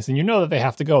one place. And you know that they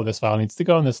have to go. This file needs to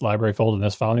go in this library folder, and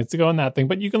this file needs to go in that thing.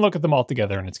 But you can look at them all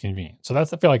together, and it's convenient. So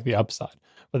that's, I feel like, the upside.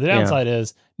 But the downside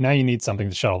is now you need something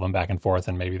to shuttle them back and forth,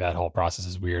 and maybe that whole process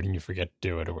is weird, and you forget to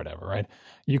do it or whatever, right?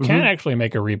 You can actually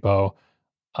make a repo.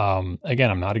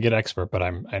 Again, I'm not a Git expert, but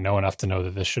I know enough to know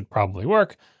that this should probably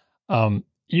work.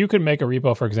 You could make a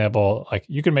repo, for example, like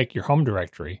you can make your home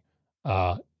directory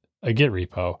a Git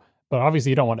repo, but obviously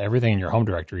you don't want everything in your home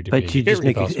directory to be a Git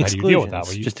repo. So how do you deal with that?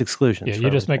 Well, just exclusions. Yeah, you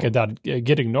just make a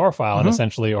git ignore file, and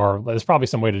essentially, or there's probably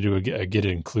some way to do a git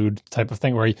include type of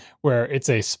thing where it's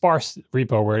a sparse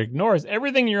repo where it ignores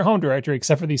everything in your home directory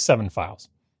except for these 7 files.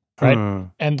 Right.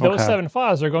 And those 7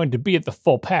 files are going to be at the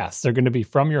full paths. They're going to be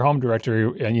from your home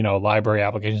directory and, library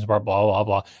applications bar, blah, blah,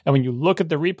 blah. And when you look at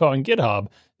the repo in GitHub,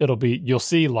 you'll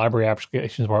see library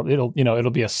applications bar.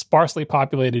 It'll be a sparsely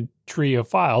populated tree of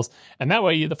files. And that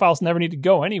way the files never need to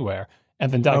go anywhere.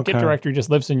 And then .git directory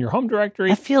just lives in your home directory.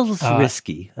 That feels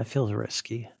risky.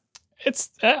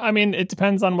 It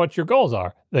depends on what your goals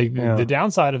are. The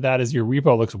downside of that is your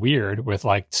repo looks weird with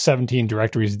like 17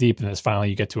 directories deep, and then finally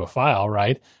you get to a file,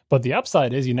 right? But the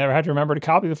upside is you never have to remember to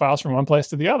copy the files from one place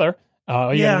to the other.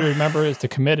 All you have to remember is to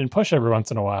commit and push every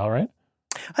once in a while, right?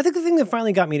 I think the thing that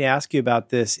finally got me to ask you about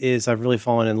this is I've really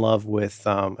fallen in love with,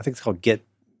 I think it's called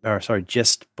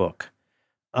Gistbook,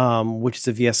 which is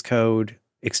a VS Code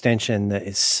extension that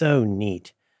is so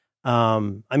neat.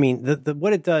 What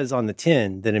it does on the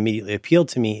tin that immediately appealed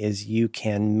to me is you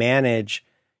can manage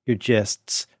your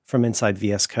gists from inside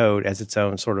VS Code as its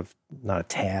own sort of, not a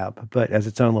tab, but as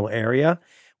its own little area,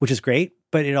 which is great.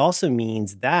 But it also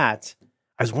means that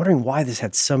I was wondering why this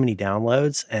had so many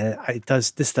downloads, and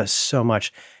this does so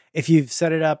much. If you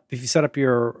set up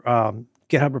your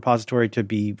GitHub repository to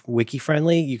be wiki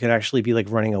friendly, you could actually be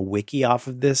like running a wiki off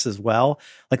of this as well.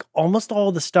 Like almost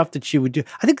all the stuff that you would do.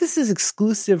 I think this is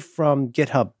exclusive from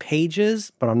GitHub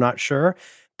Pages, but I'm not sure.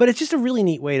 But it's just a really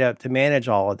neat way to manage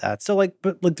all of that. So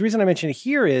but the reason I mention it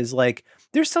here is like,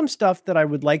 there's some stuff that I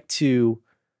would like to,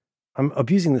 I'm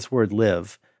abusing this word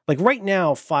live. Like right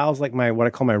now, files like what I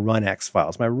call my runx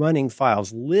files, my running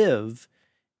files live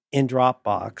in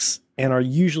Dropbox and are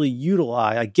usually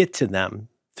utilized. I get to them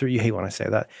through, you hate when I say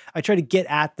that. I try to get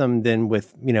at them then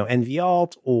with,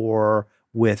 NVAlt or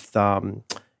with,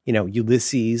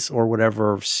 Ulysses or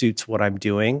whatever suits what I'm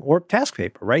doing, or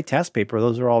TaskPaper, right? TaskPaper,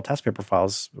 those are all TaskPaper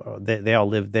files. They all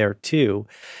live there too.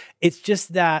 It's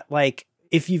just that like,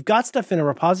 if you've got stuff in a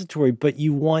repository, but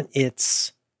you want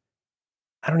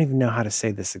I don't even know how to say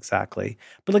this exactly,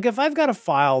 but like if I've got a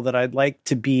file that I'd like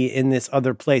to be in this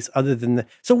other place other than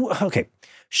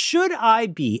should I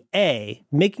be A,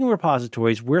 making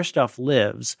repositories where stuff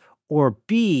lives, or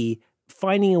B,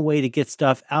 finding a way to get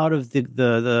stuff out of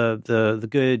the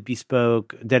good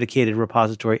bespoke dedicated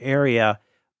repository area,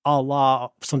 a la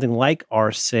something like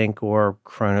rsync or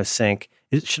chronosync?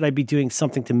 Should I be doing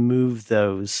something to move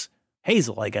those?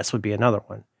 Hazel, I guess, would be another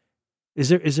one. Is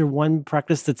there one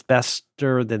practice that's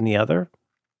better than the other?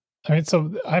 I mean,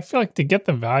 so I feel like to get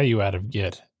the value out of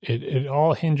Git, it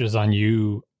all hinges on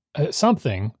you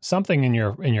something in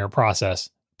your process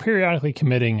periodically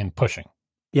committing and pushing.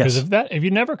 Yes. Because if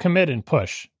you never commit and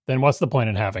push, then what's the point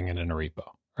in having it in a repo,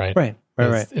 right? Right.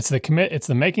 It's the commit, it's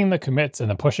the making the commits and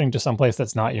the pushing to someplace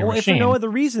that's not your machine. If for no other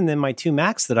reason, then my two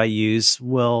Macs that I use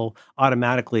will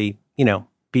automatically,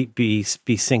 be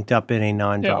synced up in a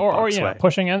non-Dropbox way.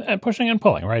 Pushing and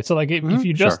pulling, right? So like if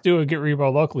you just do a Git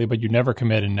repo locally, but you never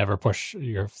commit and never push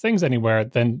your things anywhere,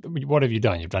 then what have you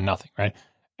done? You've done nothing, right?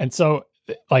 And so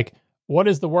like, what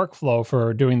is the workflow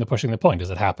for doing the pushing and the pulling? Does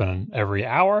it happen every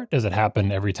hour? Does it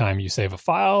happen every time you save a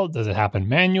file? Does it happen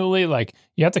manually? Like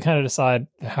you have to kind of decide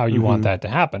how you want that to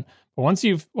happen. But once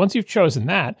you've chosen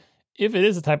that, if it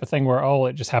is the type of thing where,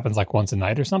 it just happens like once a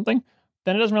night or something,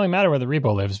 then it doesn't really matter where the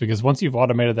repo lives, because once you've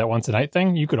automated that once a night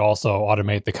thing, you could also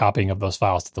automate the copying of those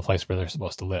files to the place where they're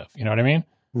supposed to live. You know what I mean?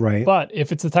 Right. But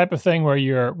if it's the type of thing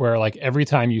where like every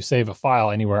time you save a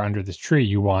file anywhere under this tree,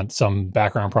 you want some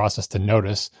background process to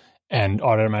notice and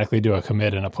automatically do a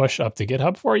commit and a push up to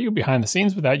GitHub for you behind the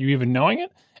scenes without you even knowing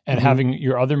it, and having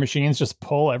your other machines just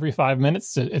pull every 5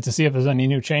 minutes to see if there's any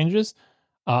new changes,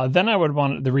 then I would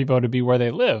want the repo to be where they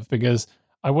live, because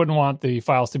I wouldn't want the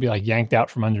files to be like yanked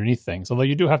out from underneath things. Although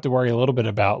you do have to worry a little bit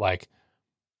about like,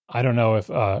 I don't know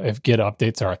if Git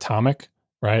updates are atomic,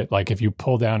 right? Like if you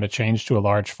pull down a change to a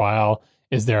large file,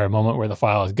 is there a moment where the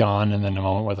file is gone and then a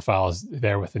moment where the file is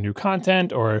there with the new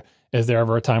content? Or is there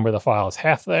ever a time where the file is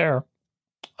half there?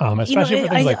 Especially for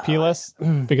things like plist,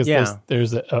 because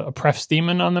there's a pref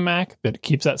daemon on the Mac that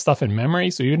keeps that stuff in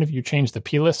memory. So even if you change the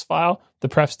plist file, the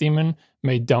pref daemon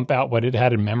may dump out what it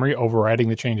had in memory, overriding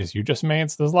the changes you just made.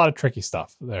 So there's a lot of tricky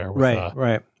stuff there. With,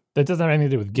 right. That doesn't have anything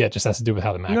to do with Git; just has to do with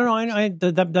how the Mac. No, I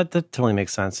that totally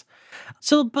makes sense.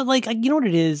 So, but like, you know what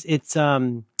it is? It's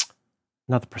not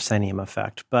the proscenium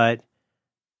effect, but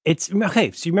it's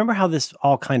okay. So you remember how this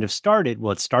all kind of started?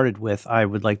 Well, it started with, I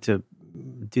would like to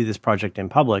do this project in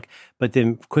public, but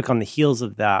then quick on the heels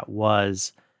of that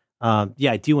was,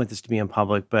 I do want this to be in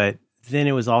public, but then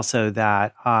it was also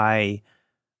that how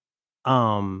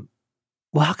can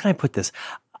I put this?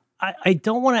 I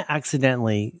don't want to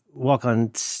accidentally walk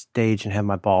on stage and have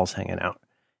my balls hanging out.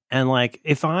 And like,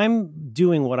 if I'm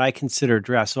doing what I consider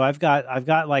drafts, so I've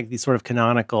got like these sort of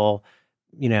canonical,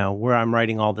 where I'm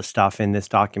writing all the stuff in this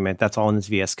document, that's all in this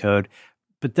VS Code.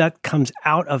 But that comes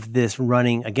out of this a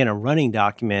running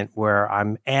document where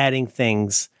I'm adding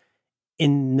things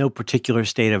in no particular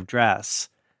state of dress.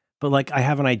 But like I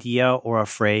have an idea or a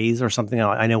phrase or something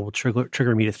I know will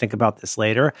trigger me to think about this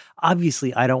later.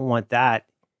 Obviously, I don't want that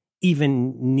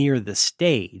even near the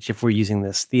stage if we're using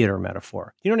this theater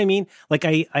metaphor. You know what I mean? Like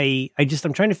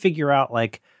I'm trying to figure out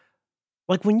like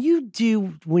when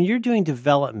you're doing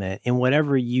development in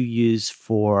whatever you use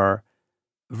for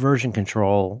version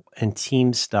control and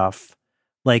team stuff,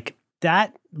 like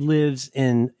that lives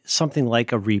in something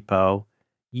like a repo.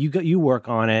 You work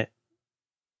on it,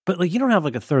 but like you don't have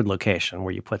like a third location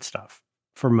where you put stuff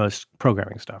for most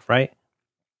programming stuff, right?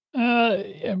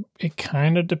 It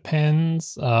kind of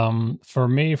depends. For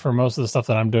me, for most of the stuff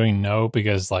that I'm doing, no,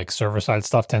 because like server side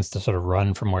stuff tends to sort of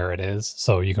run from where it is,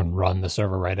 so you can run the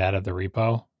server right out of the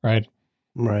repo, right?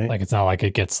 Right. Like it's not like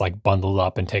it gets like bundled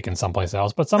up and taken someplace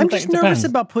else. But I'm just nervous depends.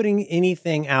 about putting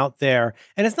anything out there.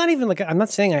 And it's not even like, I'm not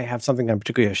saying I have something I'm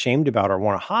particularly ashamed about or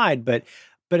want to hide, but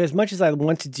as much as I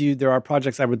want to do, there are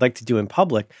projects I would like to do in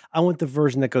public. I want the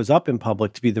version that goes up in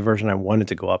public to be the version I wanted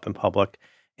to go up in public.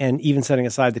 And even setting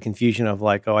aside the confusion of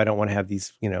like, oh, I don't want to have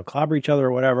these, clobber each other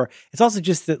or whatever. It's also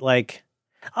just that like,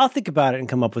 I'll think about it and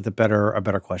come up with a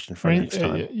better question for next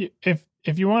time.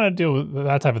 If you want to do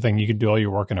that type of thing, you could do all your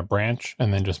work in a branch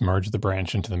and then just merge the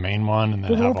branch into the main one, and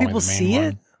then have only the main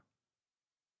one.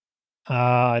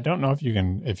 I don't know if you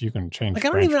can change. Like I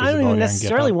don't even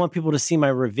necessarily want people to see my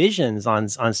revisions on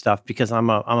stuff because I'm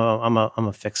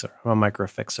a fixer. I'm a micro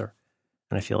fixer,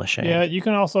 and I feel ashamed. Yeah, you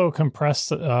can also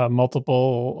compress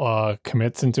multiple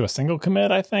commits into a single commit.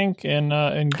 I think in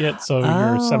Git, so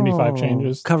your 75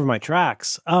 changes cover my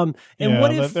tracks. And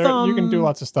what if you can do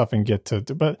lots of stuff in Git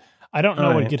but I don't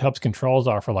know what GitHub's controls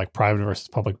are for like private versus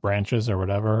public branches or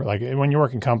whatever. Like when you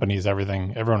work in companies,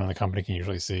 everyone in the company can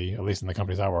usually see, at least in the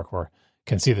companies I work for,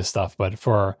 can see this stuff. But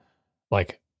for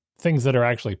like things that are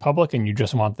actually public and you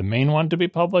just want the main one to be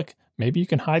public, maybe you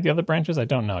can hide the other branches. I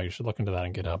don't know. You should look into that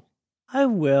in GitHub. I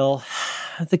will.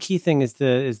 The key thing is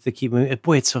the key.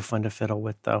 Boy, it's so fun to fiddle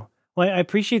with, though. Well, I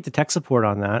appreciate the tech support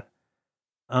on that.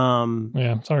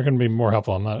 Yeah, sorry I couldn't be more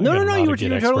helpful. I'm not. No, you were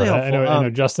totally helpful. I know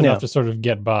just enough to sort of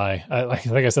get by. Like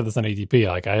I said this on ATP.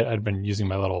 Like I'd been using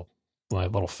my little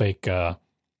fake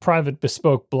private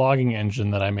bespoke blogging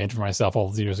engine that I made for myself all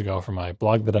these years ago for my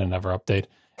blog that I never update.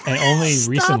 And only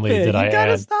recently did I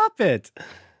add. Stop it.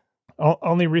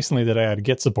 Only recently did I add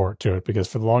Git support to it, because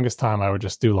for the longest time I would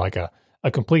just do like a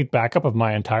complete backup of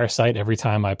my entire site every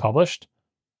time I published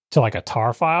to like a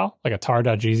tar file, like a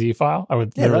tar.gz file. I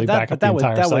would literally back up the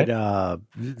entire site.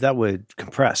 That would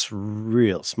compress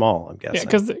real small, I'm guessing.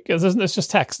 Yeah, because it's just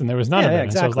text and there was none of it. Yeah,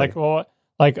 exactly. So I was like,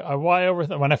 well, why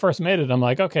when I first made it, I'm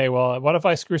like, okay, well, what if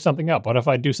I screw something up? What if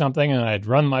I do something and I'd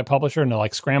run my publisher and it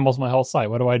like scrambles my whole site?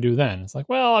 What do I do then? It's like,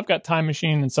 well, I've got Time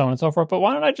Machine and so on and so forth, but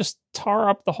why don't I just tar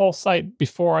up the whole site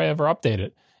before I ever update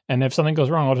it? And if something goes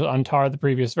wrong, I'll just untar the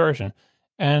previous version.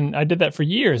 And I did that for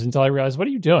years until I realized, what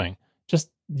are you doing? Just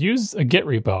use a Git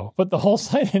repo, put the whole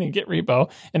site in a Git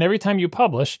repo, and every time you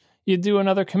publish, you do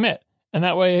another commit. And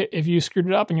that way, if you screwed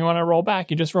it up and you want to roll back,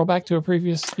 you just roll back to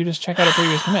you just check out a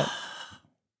previous commit.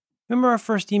 Remember our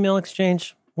first email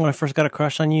exchange when I first got a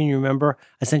crush on you? And you remember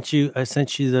I sent you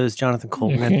those Jonathan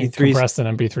Colton MP3s. Compressed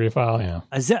an MP3 file, yeah.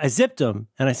 I zipped them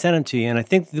and I sent them to you. And I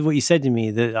think what you said to me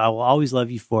that I will always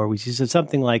love you for, which you said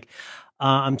something like,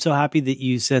 I'm so happy that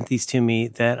you sent these to me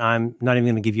that I'm not even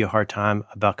going to give you a hard time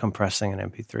about compressing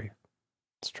an MP3.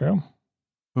 It's true.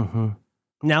 Mm-hmm.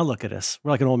 Now look at us.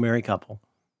 We're like an old married couple.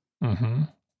 Mm-hmm.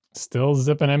 Still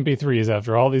zipping MP3s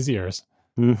after all these years.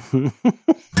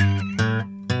 Mm-hmm.